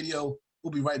Philadelphia Radio.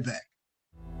 We'll be right back.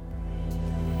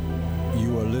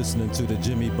 You are listening to the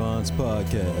Jimmy Bonds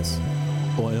Podcast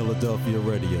on Philadelphia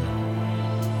Radio.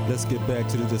 Let's get back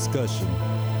to the discussion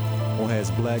on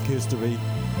has Black history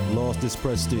lost its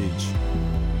prestige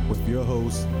with your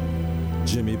host,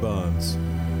 Jimmy Bonds.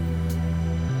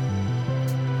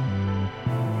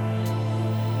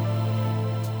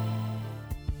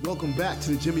 Welcome back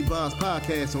to the Jimmy Bonds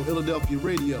Podcast on Philadelphia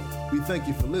Radio. We thank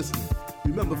you for listening.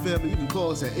 Remember, family, you can call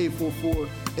us at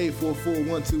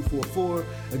 844-844-1244.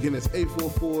 Again, it's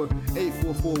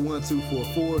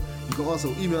 844-844-1244. You can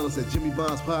also email us at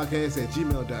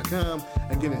jimmybondspodcast@gmail.com.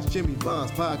 Again, it's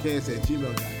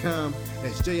jimmybondspodcast@gmail.com.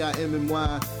 That's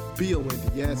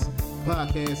JIMMYBONDS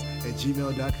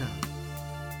podcast@gmail.com.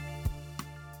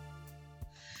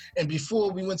 And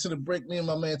before we went to the break, me and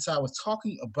my man Ty was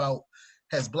talking about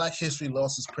has Black history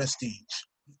lost its prestige?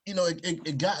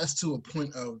 It got us to a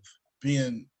point of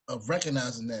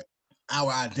recognizing that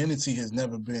our identity has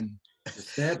never been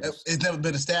established. It's never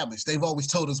been established. They've always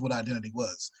told us what identity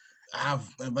was.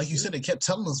 Like you said, they kept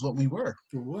telling us what we were.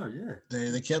 We were, yeah.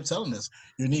 They kept telling us,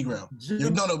 you're Negro.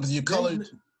 You're colored,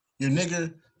 you're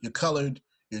nigger, you're colored,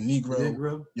 you're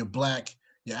Negro, you're Black,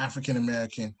 you're African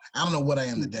American. I don't know what I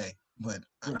am today, but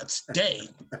today,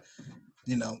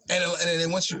 and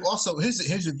then once you also, here's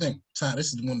the thing, Ty,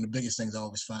 this is one of the biggest things I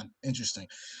always find interesting,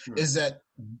 is that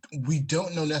we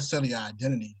don't know necessarily our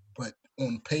identity, but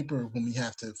on paper, when we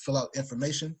have to fill out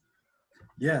information,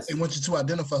 they want you to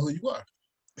identify who you are.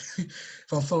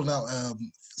 If I'm filling out,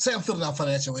 say I'm filling out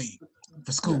financial aid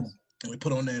for school, and we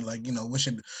put on there like,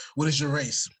 what is your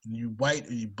race? Are you white?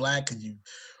 Are you Black?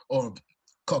 or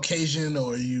Caucasian?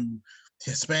 Or are you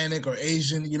Hispanic or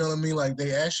Asian? You know what I mean? Like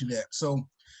they ask you that. So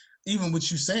even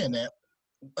with you saying that,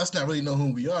 us not really know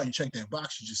who we are, you check that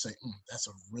box, you just say, that's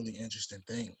a really interesting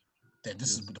thing, that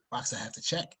this is the box I have to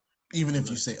check. Even if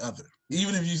you say other.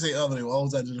 Even if you say other, they will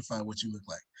always identify what you look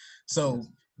like. So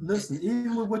listen,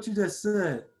 even with what you just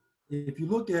said, if you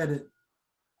look at it,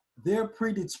 they're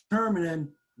predetermining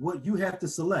what you have to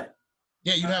select.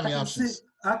 Yeah, you don't have any options.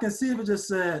 I can see if it just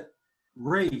said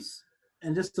race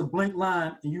and just a blank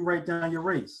line and you write down your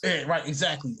race. Yeah, right,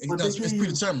 exactly. It's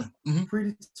predetermined.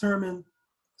 Predetermined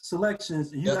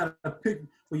selections, and you gotta pick.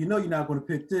 Well, you know you're not going to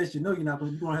pick this. You know you're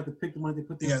going to have to pick the one they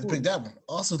put there. You have to pick that one.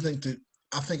 Also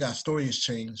I think our story has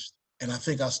changed, and I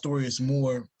think our story is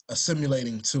more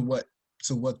assimilating to what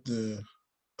the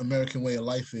American way of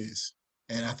life is.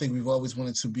 And I think we've always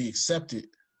wanted to be accepted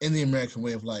in the American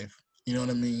way of life. You know what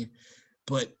I mean?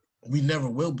 But we never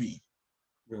will be.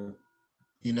 Yeah.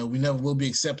 You know, we never will be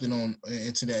accepted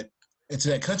into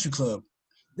that country club.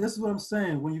 This is what I'm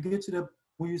saying. When you get to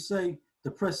when you say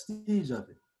the prestige of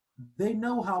it, they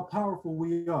know how powerful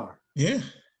we are. Yeah.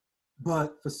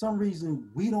 But for some reason,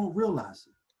 we don't realize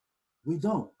it. We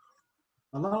don't.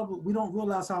 A lot of it, we don't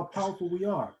realize how powerful we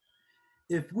are.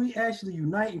 If we actually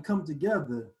unite and come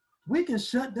together, we can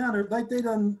shut down, like they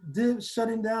done did,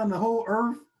 shutting down the whole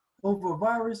earth over a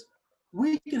virus.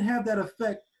 We can have that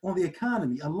effect on the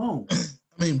economy alone.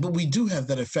 I mean, but we do have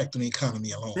that effect on the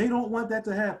economy alone. They don't want that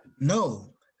to happen.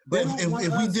 No. But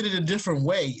if we did it a different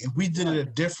way,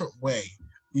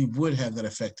 we would have that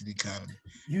effect on the economy.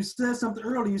 You said something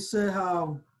earlier. You said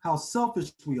how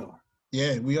selfish we are.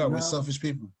 Yeah, we are. We're selfish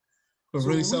people. We're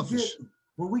really selfish.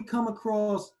 When we come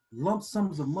across lump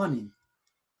sums of money,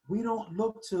 we don't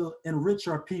look to enrich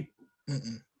our people.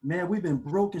 Man, we've been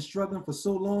broke and struggling for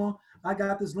so long. I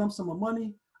got this lump sum of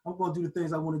money. I'm going to do the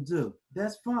things I want to do.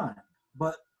 That's fine.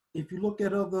 But if you look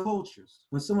at other cultures,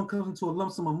 when someone comes into a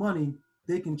lump sum of money,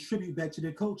 they contribute back to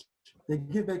their culture. They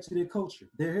give back to their culture,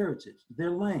 their heritage,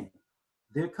 their land,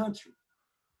 their country.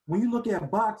 When you look at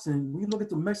boxing, when you look at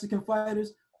the Mexican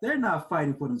fighters, they're not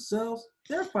fighting for themselves.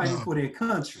 They're fighting for their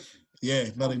country. Yeah,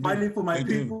 no, they fighting for my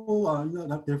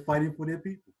people. They're fighting for their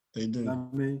people. They do.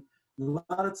 I mean, a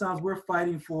lot of times we're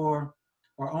fighting for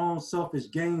our own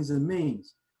selfish gains and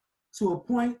means. To a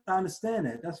point, I understand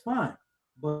that. That's fine.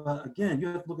 But again, you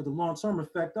have to look at the long-term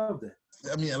effect of that.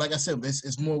 I mean, like I said,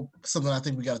 it's more something I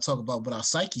think we got to talk about with our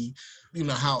psyche, you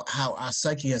know, how our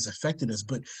psyche has affected us.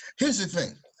 But here's the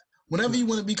thing. Whenever you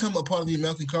want to become a part of the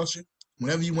American culture,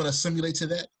 whenever you want to assimilate to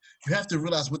that, you have to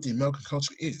realize what the American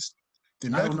culture is. The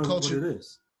American culture, what it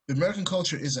is. The American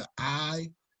culture is an I,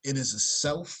 it is a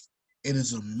self, it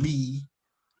is a me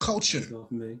culture.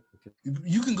 Me. Okay.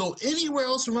 You can go anywhere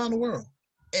else around the world,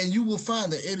 and you will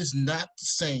find that it is not the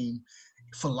same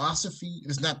philosophy, it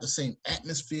is not the same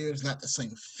atmosphere, it's not the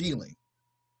same feeling.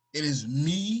 It is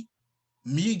me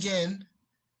again,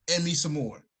 and me some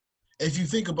more. If you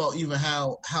think about even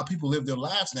how people live their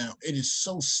lives now, it is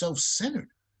so self-centered.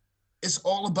 It's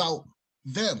all about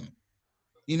them.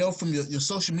 You know, from your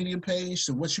social media page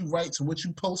to what you write to what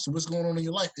you post to what's going on in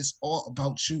your life, it's all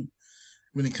about you.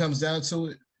 When it comes down to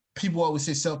it, people always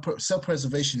say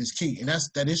self-preservation is key, and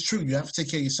that is true. You have to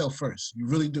take care of yourself first. You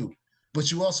really do. But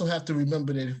you also have to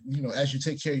remember that, you know, as you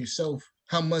take care of yourself,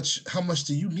 how much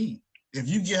do you need? If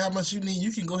you get how much you need,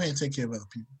 you can go ahead and take care of other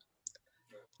people.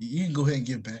 You can go ahead and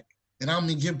give back. And I don't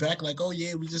mean give back like, oh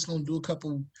yeah, we're just gonna do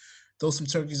throw some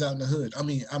turkeys out in the hood. I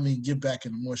mean give back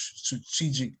in a more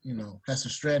strategic, you know, have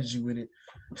some strategy with it,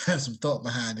 have some thought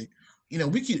behind it. You know,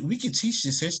 we could teach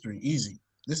this history easy.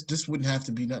 This wouldn't have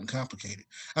to be nothing complicated.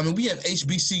 I mean, we have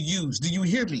HBCUs. Do you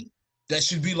hear me? That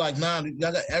should be like,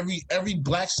 y'all got every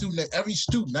black student, every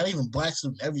student, not even black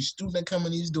student, every student that come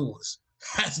in these doors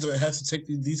has to take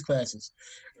these classes.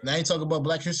 Now I ain't talking about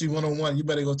Black History 101. You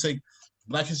better go take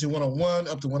Black History 101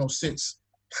 up to 106.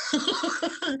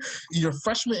 Your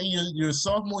freshman and your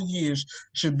sophomore years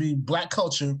should be Black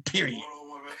culture, period.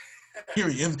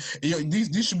 Period.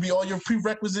 These should be all your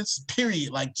prerequisites,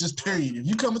 period. Like, just period. If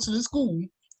you come into this school,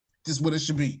 this is what it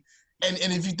should be. And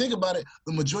if you think about it,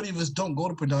 the majority of us don't go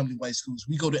to predominantly white schools.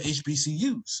 We go to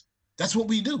HBCUs. That's what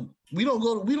we do. We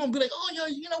don't be like, oh, yeah,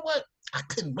 you know what? I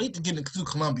couldn't wait to get into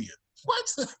Columbia. What?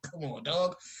 Come on,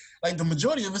 dog. Like, the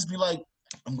majority of us be like,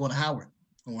 I'm going to Howard,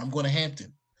 or I'm going to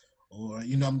Hampton, or,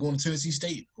 you know, I'm going to Tennessee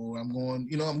State, or I'm going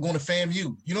to FAMU.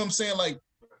 You know what I'm saying? Like,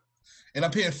 and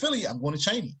up here in Philly, I'm going to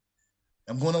Cheney.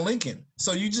 I'm going to Lincoln.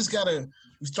 So you just got to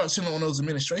start sitting on those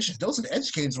administrations. Those are the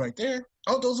educators right there.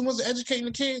 Oh, those are the ones that are educating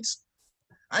the kids.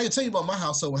 I can tell you about my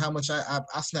household and how much I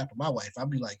snap at my wife. I'd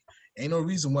be like, ain't no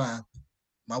reason why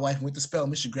my wife went to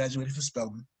Spelman. She graduated from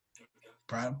Spelman.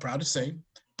 Proud to say.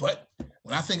 But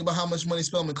when I think about how much money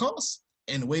Spelman costs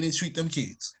and the way they treat them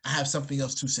kids, I have something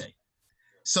else to say.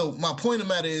 So my point of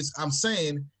the matter is, I'm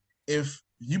saying if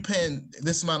you paying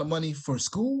this amount of money for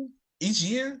school each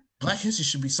year, Black history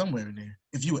should be somewhere in there.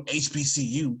 If you're an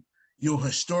HBCU, you're a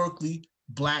historically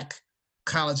Black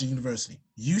college and university.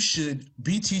 You should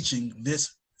be teaching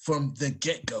this from the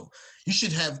get-go. You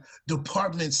should have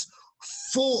departments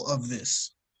full of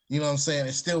this. You know what I'm saying?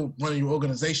 And still running your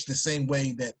organization the same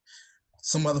way that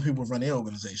some other people run their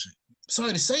organization.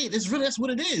 Sorry to say it, that's what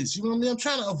it is. You know what I mean? I'm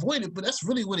trying to avoid it, but that's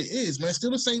really what it is, man. It's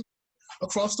still the same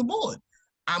across the board.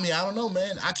 I mean, I don't know,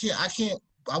 man.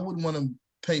 I wouldn't want to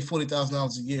pay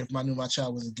 $40,000 a year if I knew my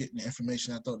child wasn't getting the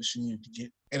information I thought that she needed to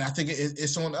get. And I think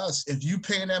it's on us. If you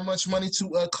paying that much money to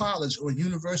a college or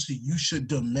university, you should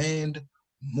demand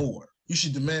more. You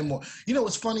should demand more. You know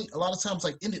what's funny? A lot of times,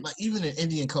 like even in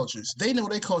Indian cultures, they know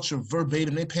their culture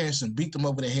verbatim. Their parents and beat them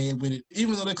over the head with it.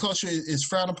 Even though their culture is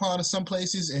frowned upon in some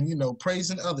places and, you know,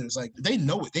 praised in others. Like, they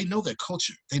know it. They know their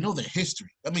culture. They know their history.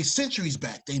 I mean, centuries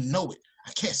back, they know it.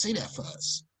 I can't say that for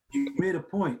us. You made a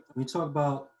point. We talk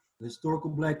about historical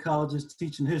Black colleges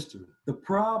teaching history. The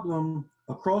problem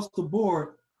across the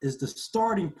board is the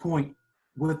starting point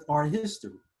with our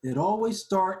history. It always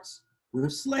starts with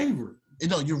slavery.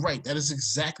 No, you're right. That is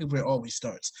exactly where it always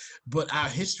starts. But our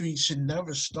history should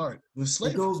never start with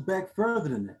slavery. It goes back further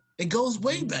than that. It goes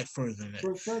way back further than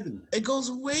that. It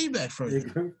goes way back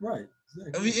further. Right.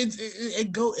 Exactly. I mean,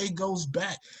 it goes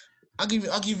back. I'll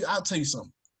tell you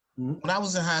something. Mm-hmm. When I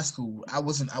was in high school, I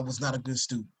was not a good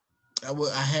student.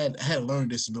 I had a learning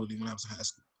disability when I was in high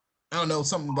school. I don't know,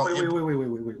 something about... Wait.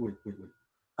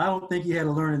 I don't think he had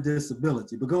a learning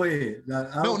disability, but go ahead.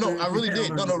 I really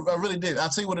did. I really did. I'll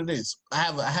tell you what it is. I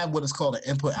have what is called an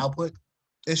input-output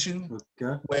issue.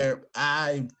 Okay. Where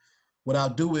what I'll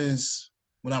do is,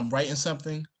 when I'm writing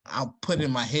something, I'll put it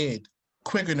in my head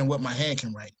quicker than what my hand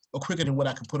can write, or quicker than what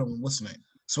I can put on what's name.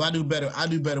 So I do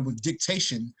better with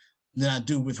dictation than I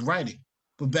do with writing.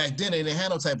 But back then, they didn't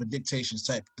have no type of dictations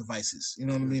type devices. You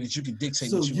know what I mean? That you could dictate.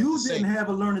 So what you didn't have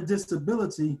a learning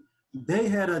disability. They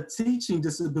had a teaching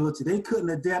disability. They couldn't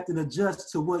adapt and adjust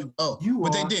to what you are.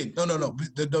 But they did. No.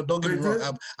 Don't get me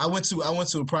wrong. I went to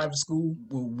a private school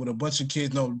with a bunch of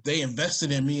kids. No, they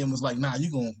invested in me and was like, nah,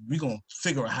 we gonna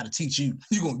figure out how to teach you.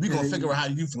 We gonna figure out how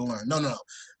you can learn. No.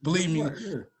 Believe me. Right,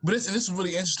 yeah. But this is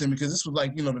really interesting because this was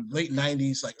like, you know, the late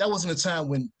 90s. Like, that wasn't a time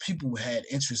when people had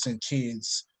interest in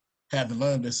kids having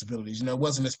learning disabilities. You know, it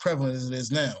wasn't as prevalent as it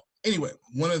is now. Anyway,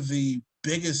 one of the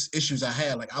biggest issues I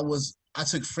had, like, I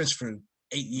took French for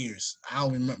 8 years. I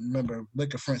don't remember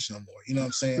lick of French no more. You know what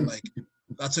I'm saying? Like,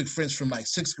 I took French from like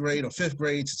 6th grade or 5th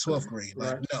grade to 12th grade.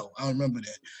 Like, no, I don't remember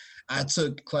that. I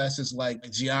took classes like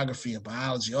geography and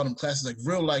biology, all them classes, like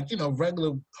real, like, you know,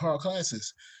 regular hard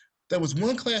classes. There was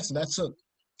one class that I took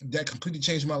that completely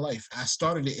changed my life. I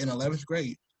started it in 11th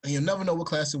grade, and you'll never know what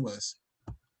class it was.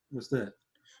 What's that?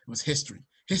 It was history.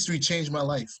 History changed my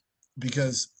life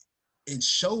because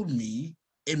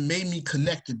it made me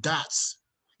connect the dots.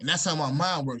 And that's how my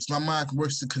mind works. My mind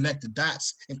works to connect the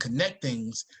dots and connect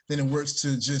things. Then it works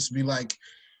to just be like,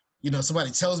 you know, somebody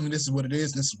tells me this is what it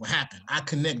is, and this is what happened. I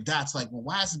connect dots like, well,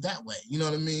 why is it that way? You know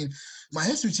what I mean? My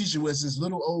history teacher was this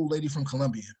little old lady from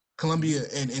Colombia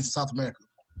in South America.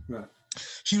 Right.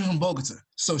 She was from Bogota.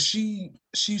 So she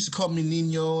used to call me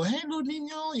Nino. Hey, little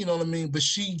Nino, you know what I mean? But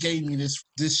she gave me this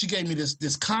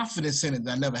confidence in it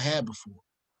that I never had before.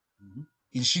 Mm-hmm.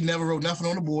 And she never wrote nothing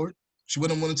on the board. She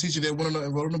wasn't one of the teachers that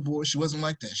wrote on the board. She wasn't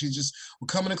like that. She just would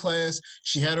come into class.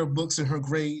 She had her books and her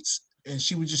grades, and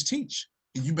she would just teach.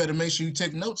 And you better make sure you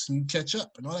take notes and you catch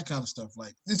up and all that kind of stuff.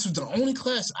 Like, this was the only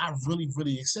class I really,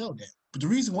 really excelled at. But the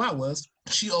reason why was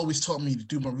she always taught me to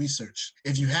do my research.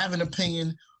 If you have an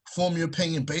opinion, form your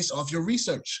opinion based off your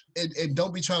research. And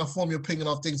don't be trying to form your opinion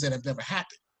off things that have never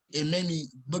happened. It made me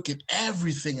look at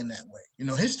everything in that way. You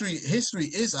know, history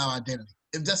is our identity.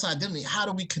 If that's our identity, how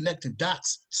do we connect the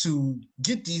dots to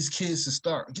get these kids to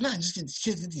start, not just get these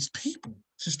kids, get these people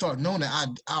to start knowing that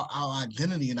our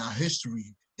identity and our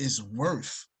history is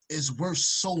worth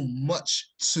so much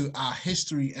to our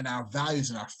history and our values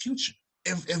and our future.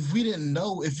 If we didn't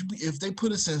know, if they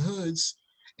put us in hoods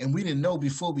and we didn't know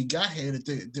before we got here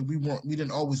that we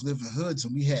didn't always live in hoods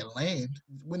and we had land,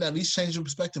 wouldn't at least change your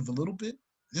perspective a little bit?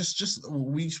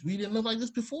 We didn't live like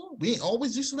this before? We ain't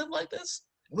always used to live like this?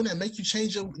 Wouldn't that make you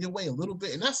change your way a little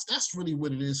bit? And that's really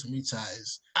what it is for me, Ty.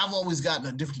 I've always gotten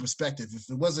a different perspective. If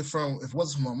it wasn't from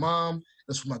my mom, it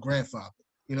was from my grandfather.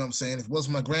 You know what I'm saying? If it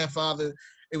wasn't my grandfather,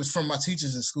 it was from my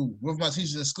teachers in school. One of my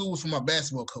teachers in school was from my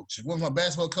basketball coach. If it wasn't my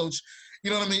basketball coach,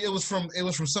 you know what I mean? It was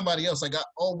from somebody else. Like, I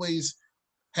always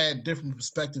had different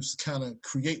perspectives to kind of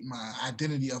create my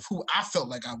identity of who I felt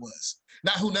like I was.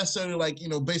 Not who necessarily, like, you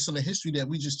know, based on the history that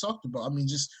we just talked about. I mean,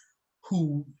 just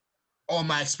who all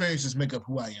my experiences make up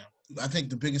who I am. I think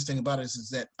the biggest thing about it is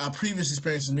that our previous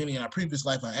experiences, meaning in our previous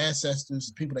life, our ancestors,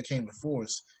 the people that came before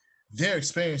us, their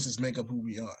experiences make up who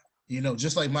we are. You know,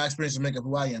 just like my experiences make up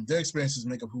who I am, their experiences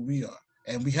make up who we are.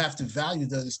 And we have to value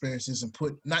those experiences and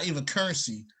put not even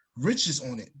currency, riches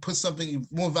on it, put something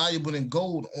more valuable than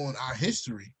gold on our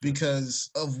history because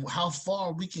of how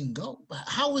far we can go.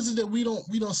 How is it that we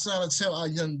don't sign and tell our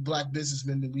young Black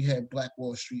businessmen that we had Black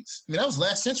Wall Streets? I mean, that was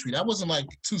last century. That wasn't like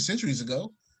 2 centuries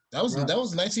ago. That was the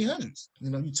 1900s. You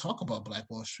know, you talk about Black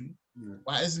Wall Street.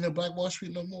 Why isn't there Black Wall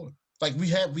Street no more? Like we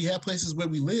have places where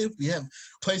we live. We have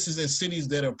places in cities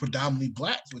that are predominantly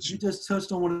Black. You just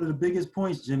touched on one of the biggest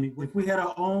points, Jimmy. If we had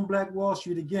our own Black Wall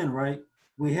Street again, right?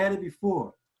 We had it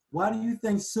before. Why do you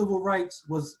think civil rights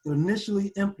was initially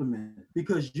implemented?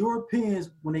 Because Europeans,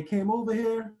 when they came over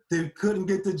here, they couldn't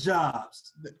get the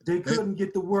jobs. They couldn't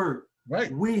get the work.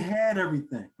 Right. We had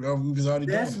everything. Well, we was already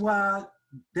That's why.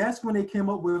 That's when they came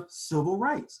up with civil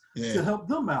rights to help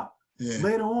them out. Yeah.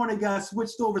 Later on, it got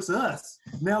switched over to us.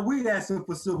 Now we're asking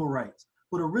for civil rights.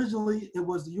 But originally, it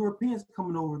was the Europeans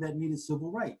coming over that needed civil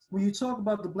rights. When you talk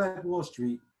about the Black Wall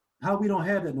Street, how we don't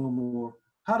have that no more,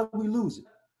 how did we lose it?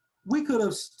 We could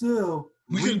have still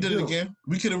We could have done it again.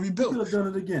 We could have rebuilt. We could have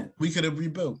done it again. We could have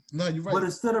rebuilt. No, you're right. But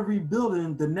instead of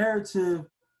rebuilding, the narrative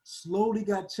slowly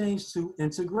got changed to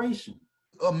integration.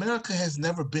 America has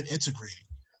never been integrated.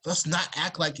 Let's not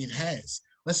act like it has.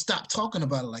 Let's stop talking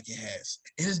about it like it has.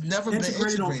 It has never been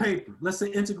integrated on paper. Let's say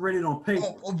integrated on paper.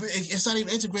 It's not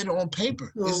even integrated on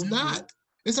paper. It's not.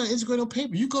 It's not integrated on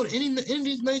paper. You go to any of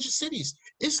these major cities,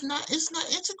 it's not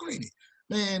integrated.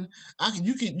 Man,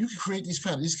 you can create these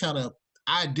kind of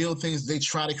ideal things they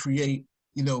try to create.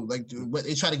 You know, like what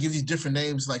they try to give these different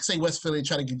names. Like say West Philly, they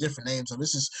try to give different names. So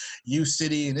this is U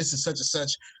City and this is such and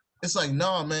such. It's like,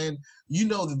 nah, man. You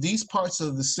know that these parts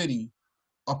of the city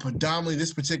are predominantly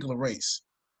this particular race.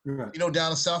 Right. You know,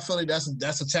 down in South Philly, that's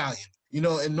Italian. You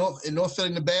know, in North Philly,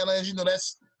 in the Badlands, you know,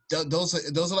 those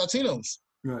are Latinos.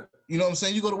 Right. You know what I'm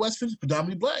saying? You go to West Philly,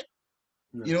 predominantly Black.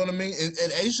 Right. You know what I mean?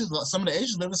 And Asians, some of the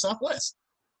Asians live in Southwest.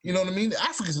 You know what I mean? The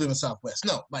Africans live in Southwest.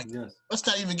 No, like let's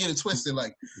not even get it twisted.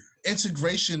 Like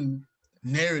integration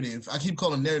narrative. I keep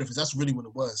calling narrative because that's really what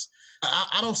it was.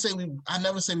 I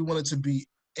never say we wanted to be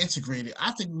integrated.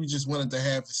 I think we just wanted to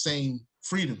have the same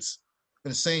freedoms.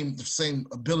 The same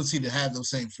ability to have those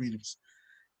same freedoms.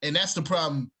 And that's the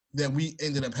problem that we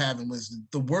ended up having was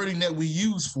the wording that we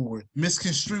used for it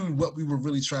misconstrued what we were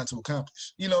really trying to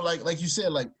accomplish. You know, like you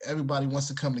said, like everybody wants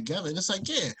to come together. And it's like,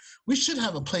 yeah, we should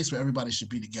have a place where everybody should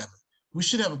be together. We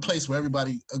should have a place where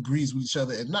everybody agrees with each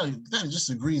other and not just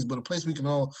agrees, but a place we can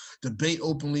all debate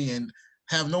openly and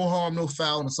have no harm, no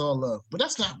foul, and it's all love. But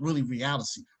that's not really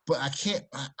reality. But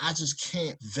I just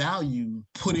can't value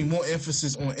putting more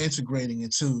emphasis on integrating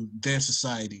into their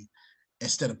society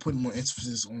instead of putting more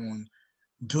emphasis on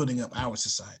building up our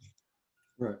society,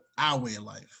 right? Our way of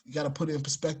life. You got to put it in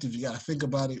perspective. You got to think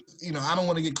about it. You know, I don't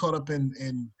want to get caught up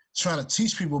in trying to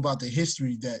teach people about the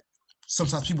history that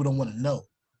sometimes people don't want to know.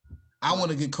 I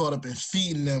want to get caught up in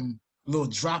feeding them little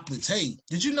droplets. Hey,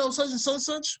 did you know such and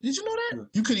such? Did you know that? Yeah.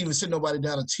 You couldn't even sit nobody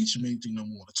down and teach them anything no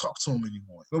more, to talk to them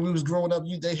anymore. When we was growing up,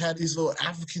 they had these little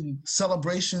African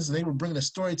celebrations, and they would bring the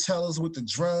storytellers with the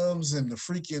drums and the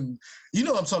freaking, you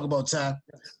know what I'm talking about, Ty.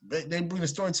 They bring the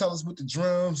storytellers with the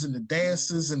drums and the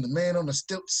dances and the man on the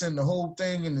stilts and the whole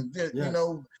thing. And you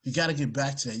know, you got to get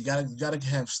back to that. You got to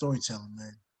have storytelling,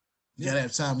 man. You got to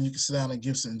have time when you can sit down and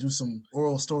do some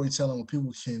oral storytelling where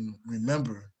people can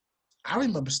remember. I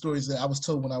remember stories that I was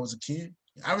told when I was a kid.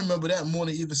 I remember that more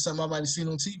than even something I might have seen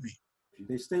on TV.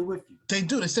 They stay with you. They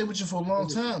do. They stay with you for a long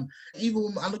time. Even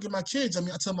when I look at my kids, I mean,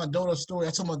 I tell my daughter a story.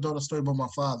 I told my daughter a story about my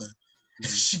father.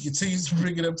 She continues to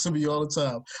bring it up to me all the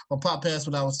time. My pop passed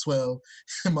when I was 12,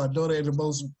 and my daughter at the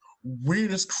most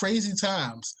weirdest, crazy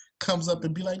times comes up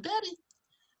and be like, "Daddy,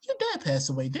 your dad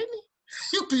passed away, didn't he?"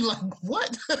 You'll be like,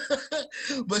 "What?"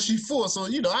 But she's 4, so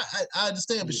you know, I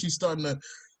understand. But she's starting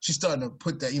to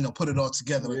put that, you know, put it all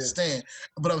together, understand.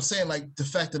 But I'm saying, like, the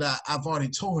fact that I've already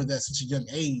told her that at such a young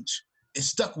age, it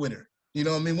stuck with her. You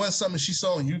know what I mean? Wasn't something she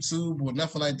saw on YouTube or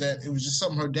nothing like that. It was just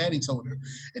something her daddy told her.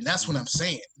 And that's what I'm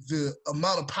saying. The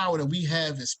amount of power that we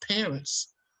have as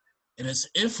parents and as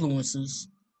influencers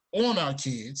on our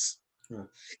kids,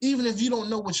 even if you don't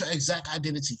know what your exact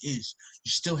identity is,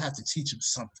 you still have to teach them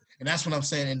something. And that's what I'm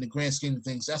saying in the grand scheme of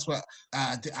things. That's what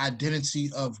the identity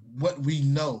of what we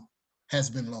know has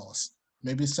been lost.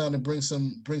 Maybe it's time to bring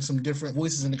some different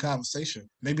voices in the conversation.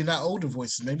 Maybe not older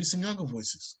voices, maybe some younger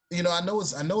voices. You know, I know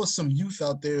it's some youth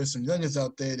out there, some youngins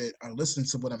out there that are listening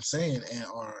to what I'm saying and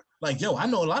are like, yo, I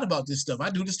know a lot about this stuff. I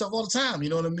do this stuff all the time. You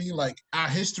know what I mean? Like, our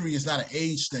history is not an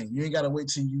age thing. You ain't got to wait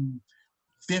till you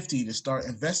 50 to start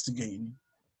investigating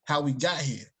how we got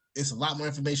here. It's a lot more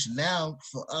information now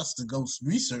for us to go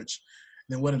research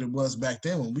than what it was back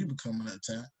then when we were coming at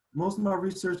the time. Most of my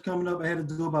research coming up, I had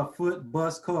to do about foot,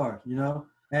 bus, car, you know?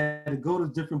 I had to go to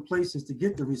different places to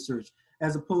get the research,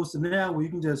 as opposed to now where you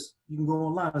can go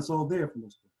online. It's all there for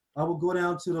most people. I would go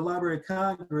down to the Library of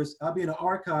Congress. I'll be in the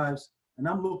archives, and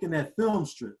I'm looking at film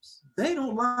strips. They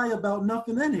don't lie about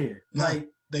nothing in here. No, like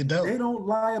they don't. They don't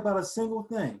lie about a single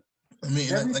thing. I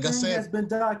mean, everything like I said, has been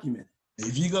documented.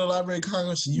 If you go to the Library of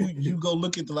Congress, you go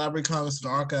look at the Library of Congress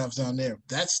and the archives down there.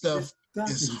 That stuff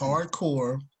is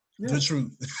hardcore. The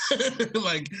truth.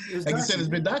 like I said, it's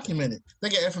been documented. They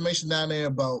get information down there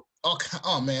about all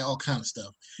kind of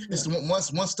stuff. Yeah. It's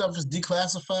once stuff is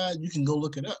declassified, you can go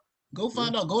look it up. Go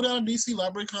find out. Go down to DC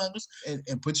Library of Congress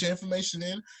and put your information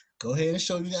in. Go ahead and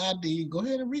show you the ID. Go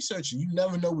ahead and research it. You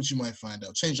never know what you might find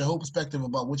out. Change your whole perspective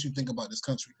about what you think about this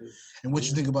country and what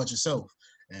you think about yourself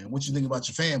and what you think about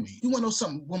your family. You want to know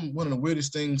something? One of the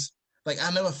weirdest things, like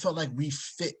I never felt like we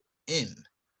fit in.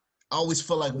 I always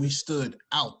felt like we stood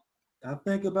out. I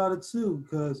think about it too,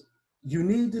 because you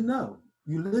need to know.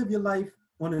 You live your life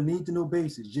on a need-to-know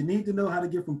basis. You need to know how to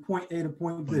get from point A to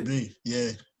point B.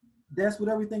 Yeah. That's what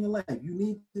everything in life. You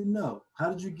need to know. How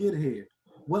did you get here?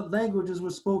 What languages were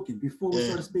spoken before we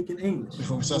started speaking English?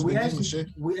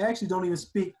 We actually don't even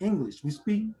speak English. We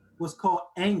speak what's called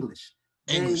English.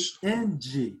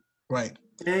 A-N-G. Right.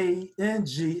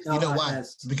 A-N-G-L-I-S. You know why?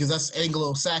 Because that's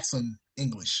Anglo-Saxon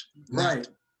English. Not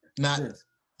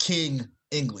King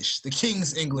English. The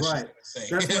King's English. Right.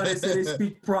 That's why they say they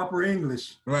speak proper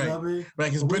English. Right. You know what I mean?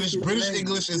 Right, because British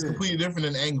English is completely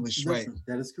different than English, right?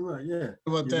 That is correct, yeah.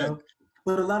 How about that? Know?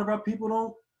 But a lot of our people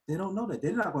don't know that.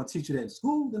 They're not going to teach you that in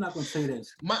school. They're not going to tell you that in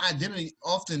school. My identity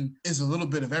often is a little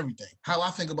bit of everything. How I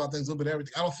think about things, a little bit of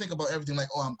everything. I don't think about everything like,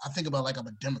 I think about like I'm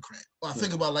a Democrat. Or I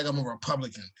think about like I'm a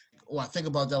Republican. Or I think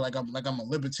about that like I'm a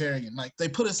libertarian. Like they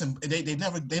put us in, they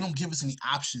don't give us any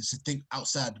options to think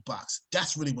outside the box.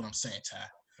 That's really what I'm saying,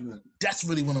 Ty. That's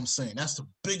really what I'm saying. That's the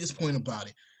biggest point about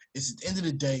it. Is at the end of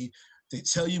the day, they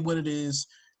tell you what it is.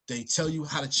 They tell you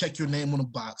how to check your name on a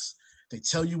box. They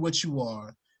tell you what you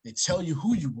are. They tell you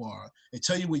who you are. They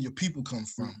tell you where your people come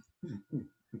from.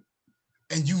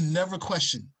 And you never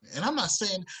question. And I'm not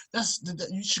saying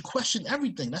you should question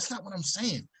everything. That's not what I'm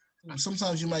saying.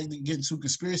 Sometimes you might get into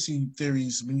conspiracy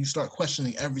theories when you start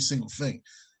questioning every single thing.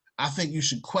 I think you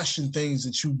should question things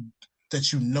that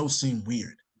you know seem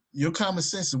weird. Your common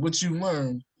sense and what you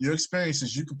learn, your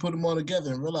experiences, you can put them all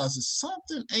together and realize that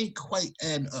something ain't quite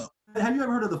adding up. Have you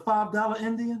ever heard of the $5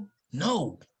 Indian?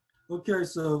 No. Okay,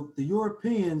 so the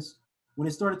Europeans, when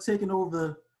they started taking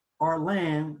over our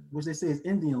land, which they say is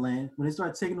Indian land, when they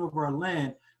started taking over our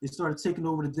land, they started taking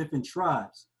over the different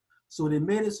tribes. So they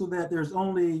made it so that there's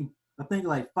only, I think,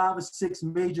 like 5 or 6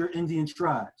 major Indian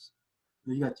tribes.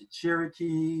 You got your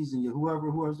Cherokees and your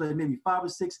whoever's like maybe 5 or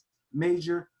 6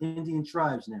 major Indian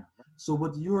tribes now. So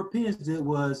what the Europeans did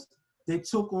was they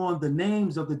took on the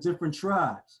names of the different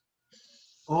tribes.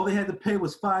 All they had to pay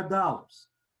was $5.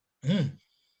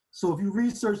 So if you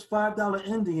research $5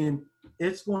 Indian,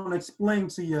 it's going to explain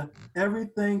to you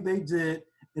everything they did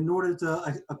in order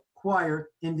to acquire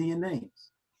Indian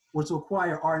names or to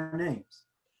acquire our names.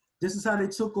 This is how they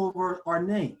took over our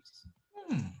names.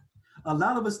 A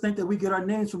lot of us think that we get our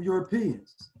names from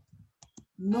Europeans.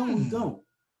 No, we don't.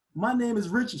 My name is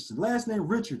Richardson, last name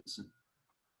Richardson.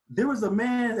 There was a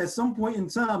man at some point in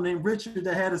time named Richard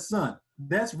that had a son.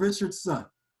 That's Richard's son.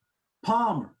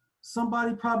 Palmer.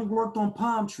 Somebody probably worked on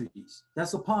palm trees.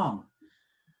 That's a Palmer.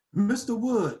 Mr.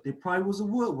 Wood, they probably was a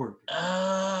woodworker.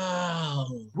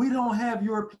 Oh. We don't have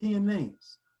European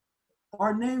names.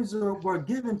 Our names were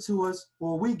given to us,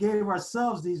 or we gave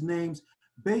ourselves these names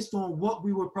based on what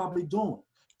we were probably doing.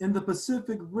 In the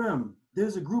Pacific Rim,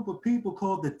 there's a group of people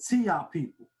called the Tiot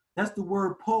people. That's the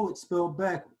word poet spelled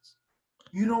backwards.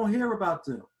 You don't hear about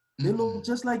them. They look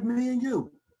just like me and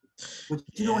you. But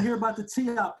you don't hear about the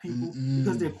Tiot people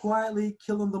because they're quietly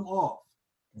killing them off.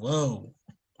 Whoa.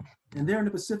 And they're in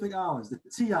the Pacific Islands, the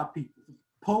Tiot people.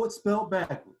 Poet spelled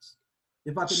backwards.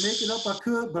 If I could make it up, I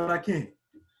could, but I can't.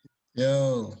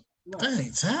 Yo.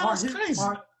 Dang, that's crazy.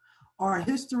 Our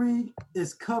history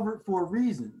is covered for a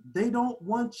reason. They don't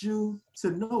want you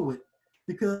to know it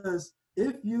because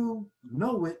if you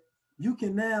know it, you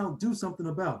can now do something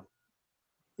about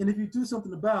it. And if you do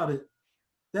something about it,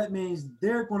 that means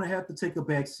they're going to have to take a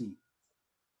back seat.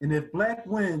 And if black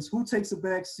wins, who takes a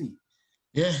back seat?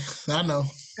 Yeah, I know.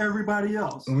 Everybody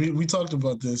else. We talked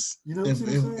about this. You know if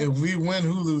we win,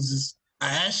 who loses? I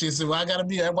asked you, so why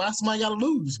somebody got to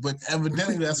lose? But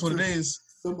evidently, that's what it is.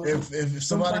 If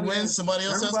somebody wins, somebody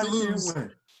else has to lose.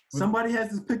 Somebody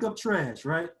has to pick up trash,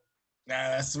 right? Nah,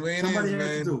 that's the way it somebody is, man.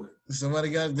 Has to do it. Somebody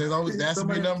got. There's always has to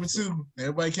be number 2.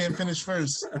 Everybody can't finish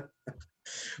first.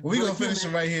 We gonna finish it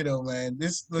right here though, man.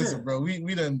 Listen, bro.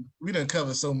 We done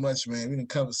covered so much, man. We done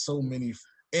covered so many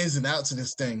ins and outs of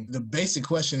this thing. The basic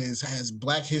question is: has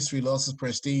Black history lost its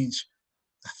prestige?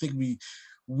 I think we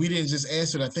didn't just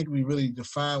answer it. I think we really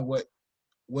defined what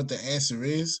the answer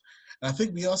is. And I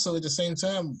think we also at the same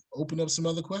time open up some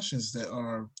other questions that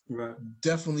are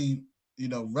definitely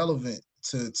relevant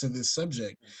to this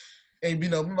subject.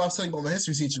 And I was telling you about my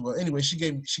history teacher. Well, anyway, she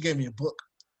gave me a book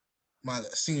my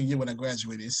senior year when I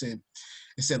graduated. It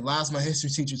said lies my history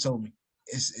teacher told me.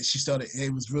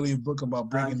 It was really a book about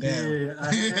breaking down. Yeah,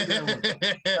 I had that one.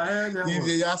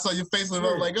 I saw your face lit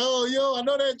up like, oh, yo, I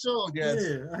know that joke. Yes.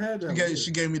 Yeah, I had that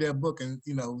She gave me that book, and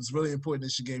it was really important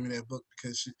that she gave me that book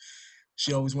because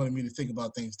she always wanted me to think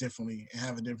about things differently and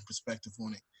have a different perspective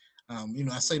on it.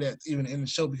 I say that even in the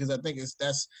show because I think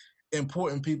that's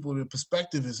important. People, the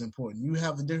perspective is important. You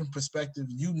have a different perspective.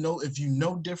 If you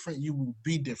know different, you will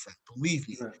be different. Believe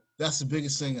me. Right. That's the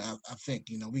biggest thing I think.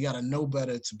 We got to know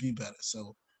better to be better.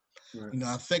 So,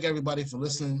 I thank everybody for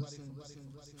listening.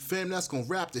 Fam, that's going to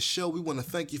wrap the show. We want to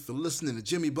thank you for listening to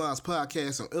Jimmy Bond's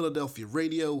podcast on Philadelphia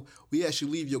Radio. We ask you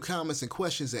to leave your comments and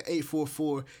questions at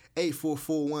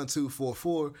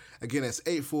 844-844-1244. Again, that's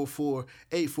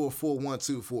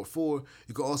 844-844-1244.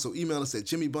 You can also email us at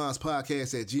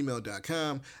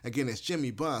jimmybondspodcast@gmail.com. Again, that's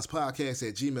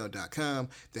jimmybondspodcast@gmail.com.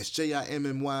 That's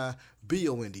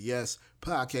JIMMYBONDS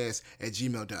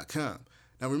podcast@gmail.com.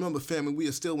 Now remember, family, we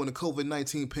are still in the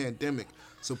COVID-19 pandemic,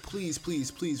 so please,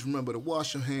 please, please remember to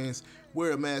wash your hands,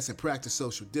 wear a mask, and practice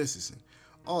social distancing.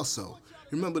 Also,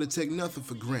 remember to take nothing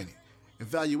for granted and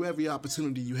value every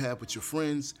opportunity you have with your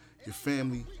friends, your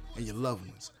family, and your loved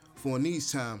ones. For in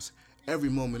these times, every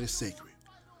moment is sacred.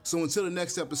 So until the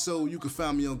next episode, you can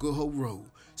find me on Good Hope Road,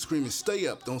 screaming, stay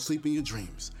up, don't sleep in your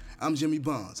dreams. I'm Jimmy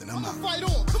Bonds, and I'm out. Fight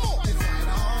on, come on.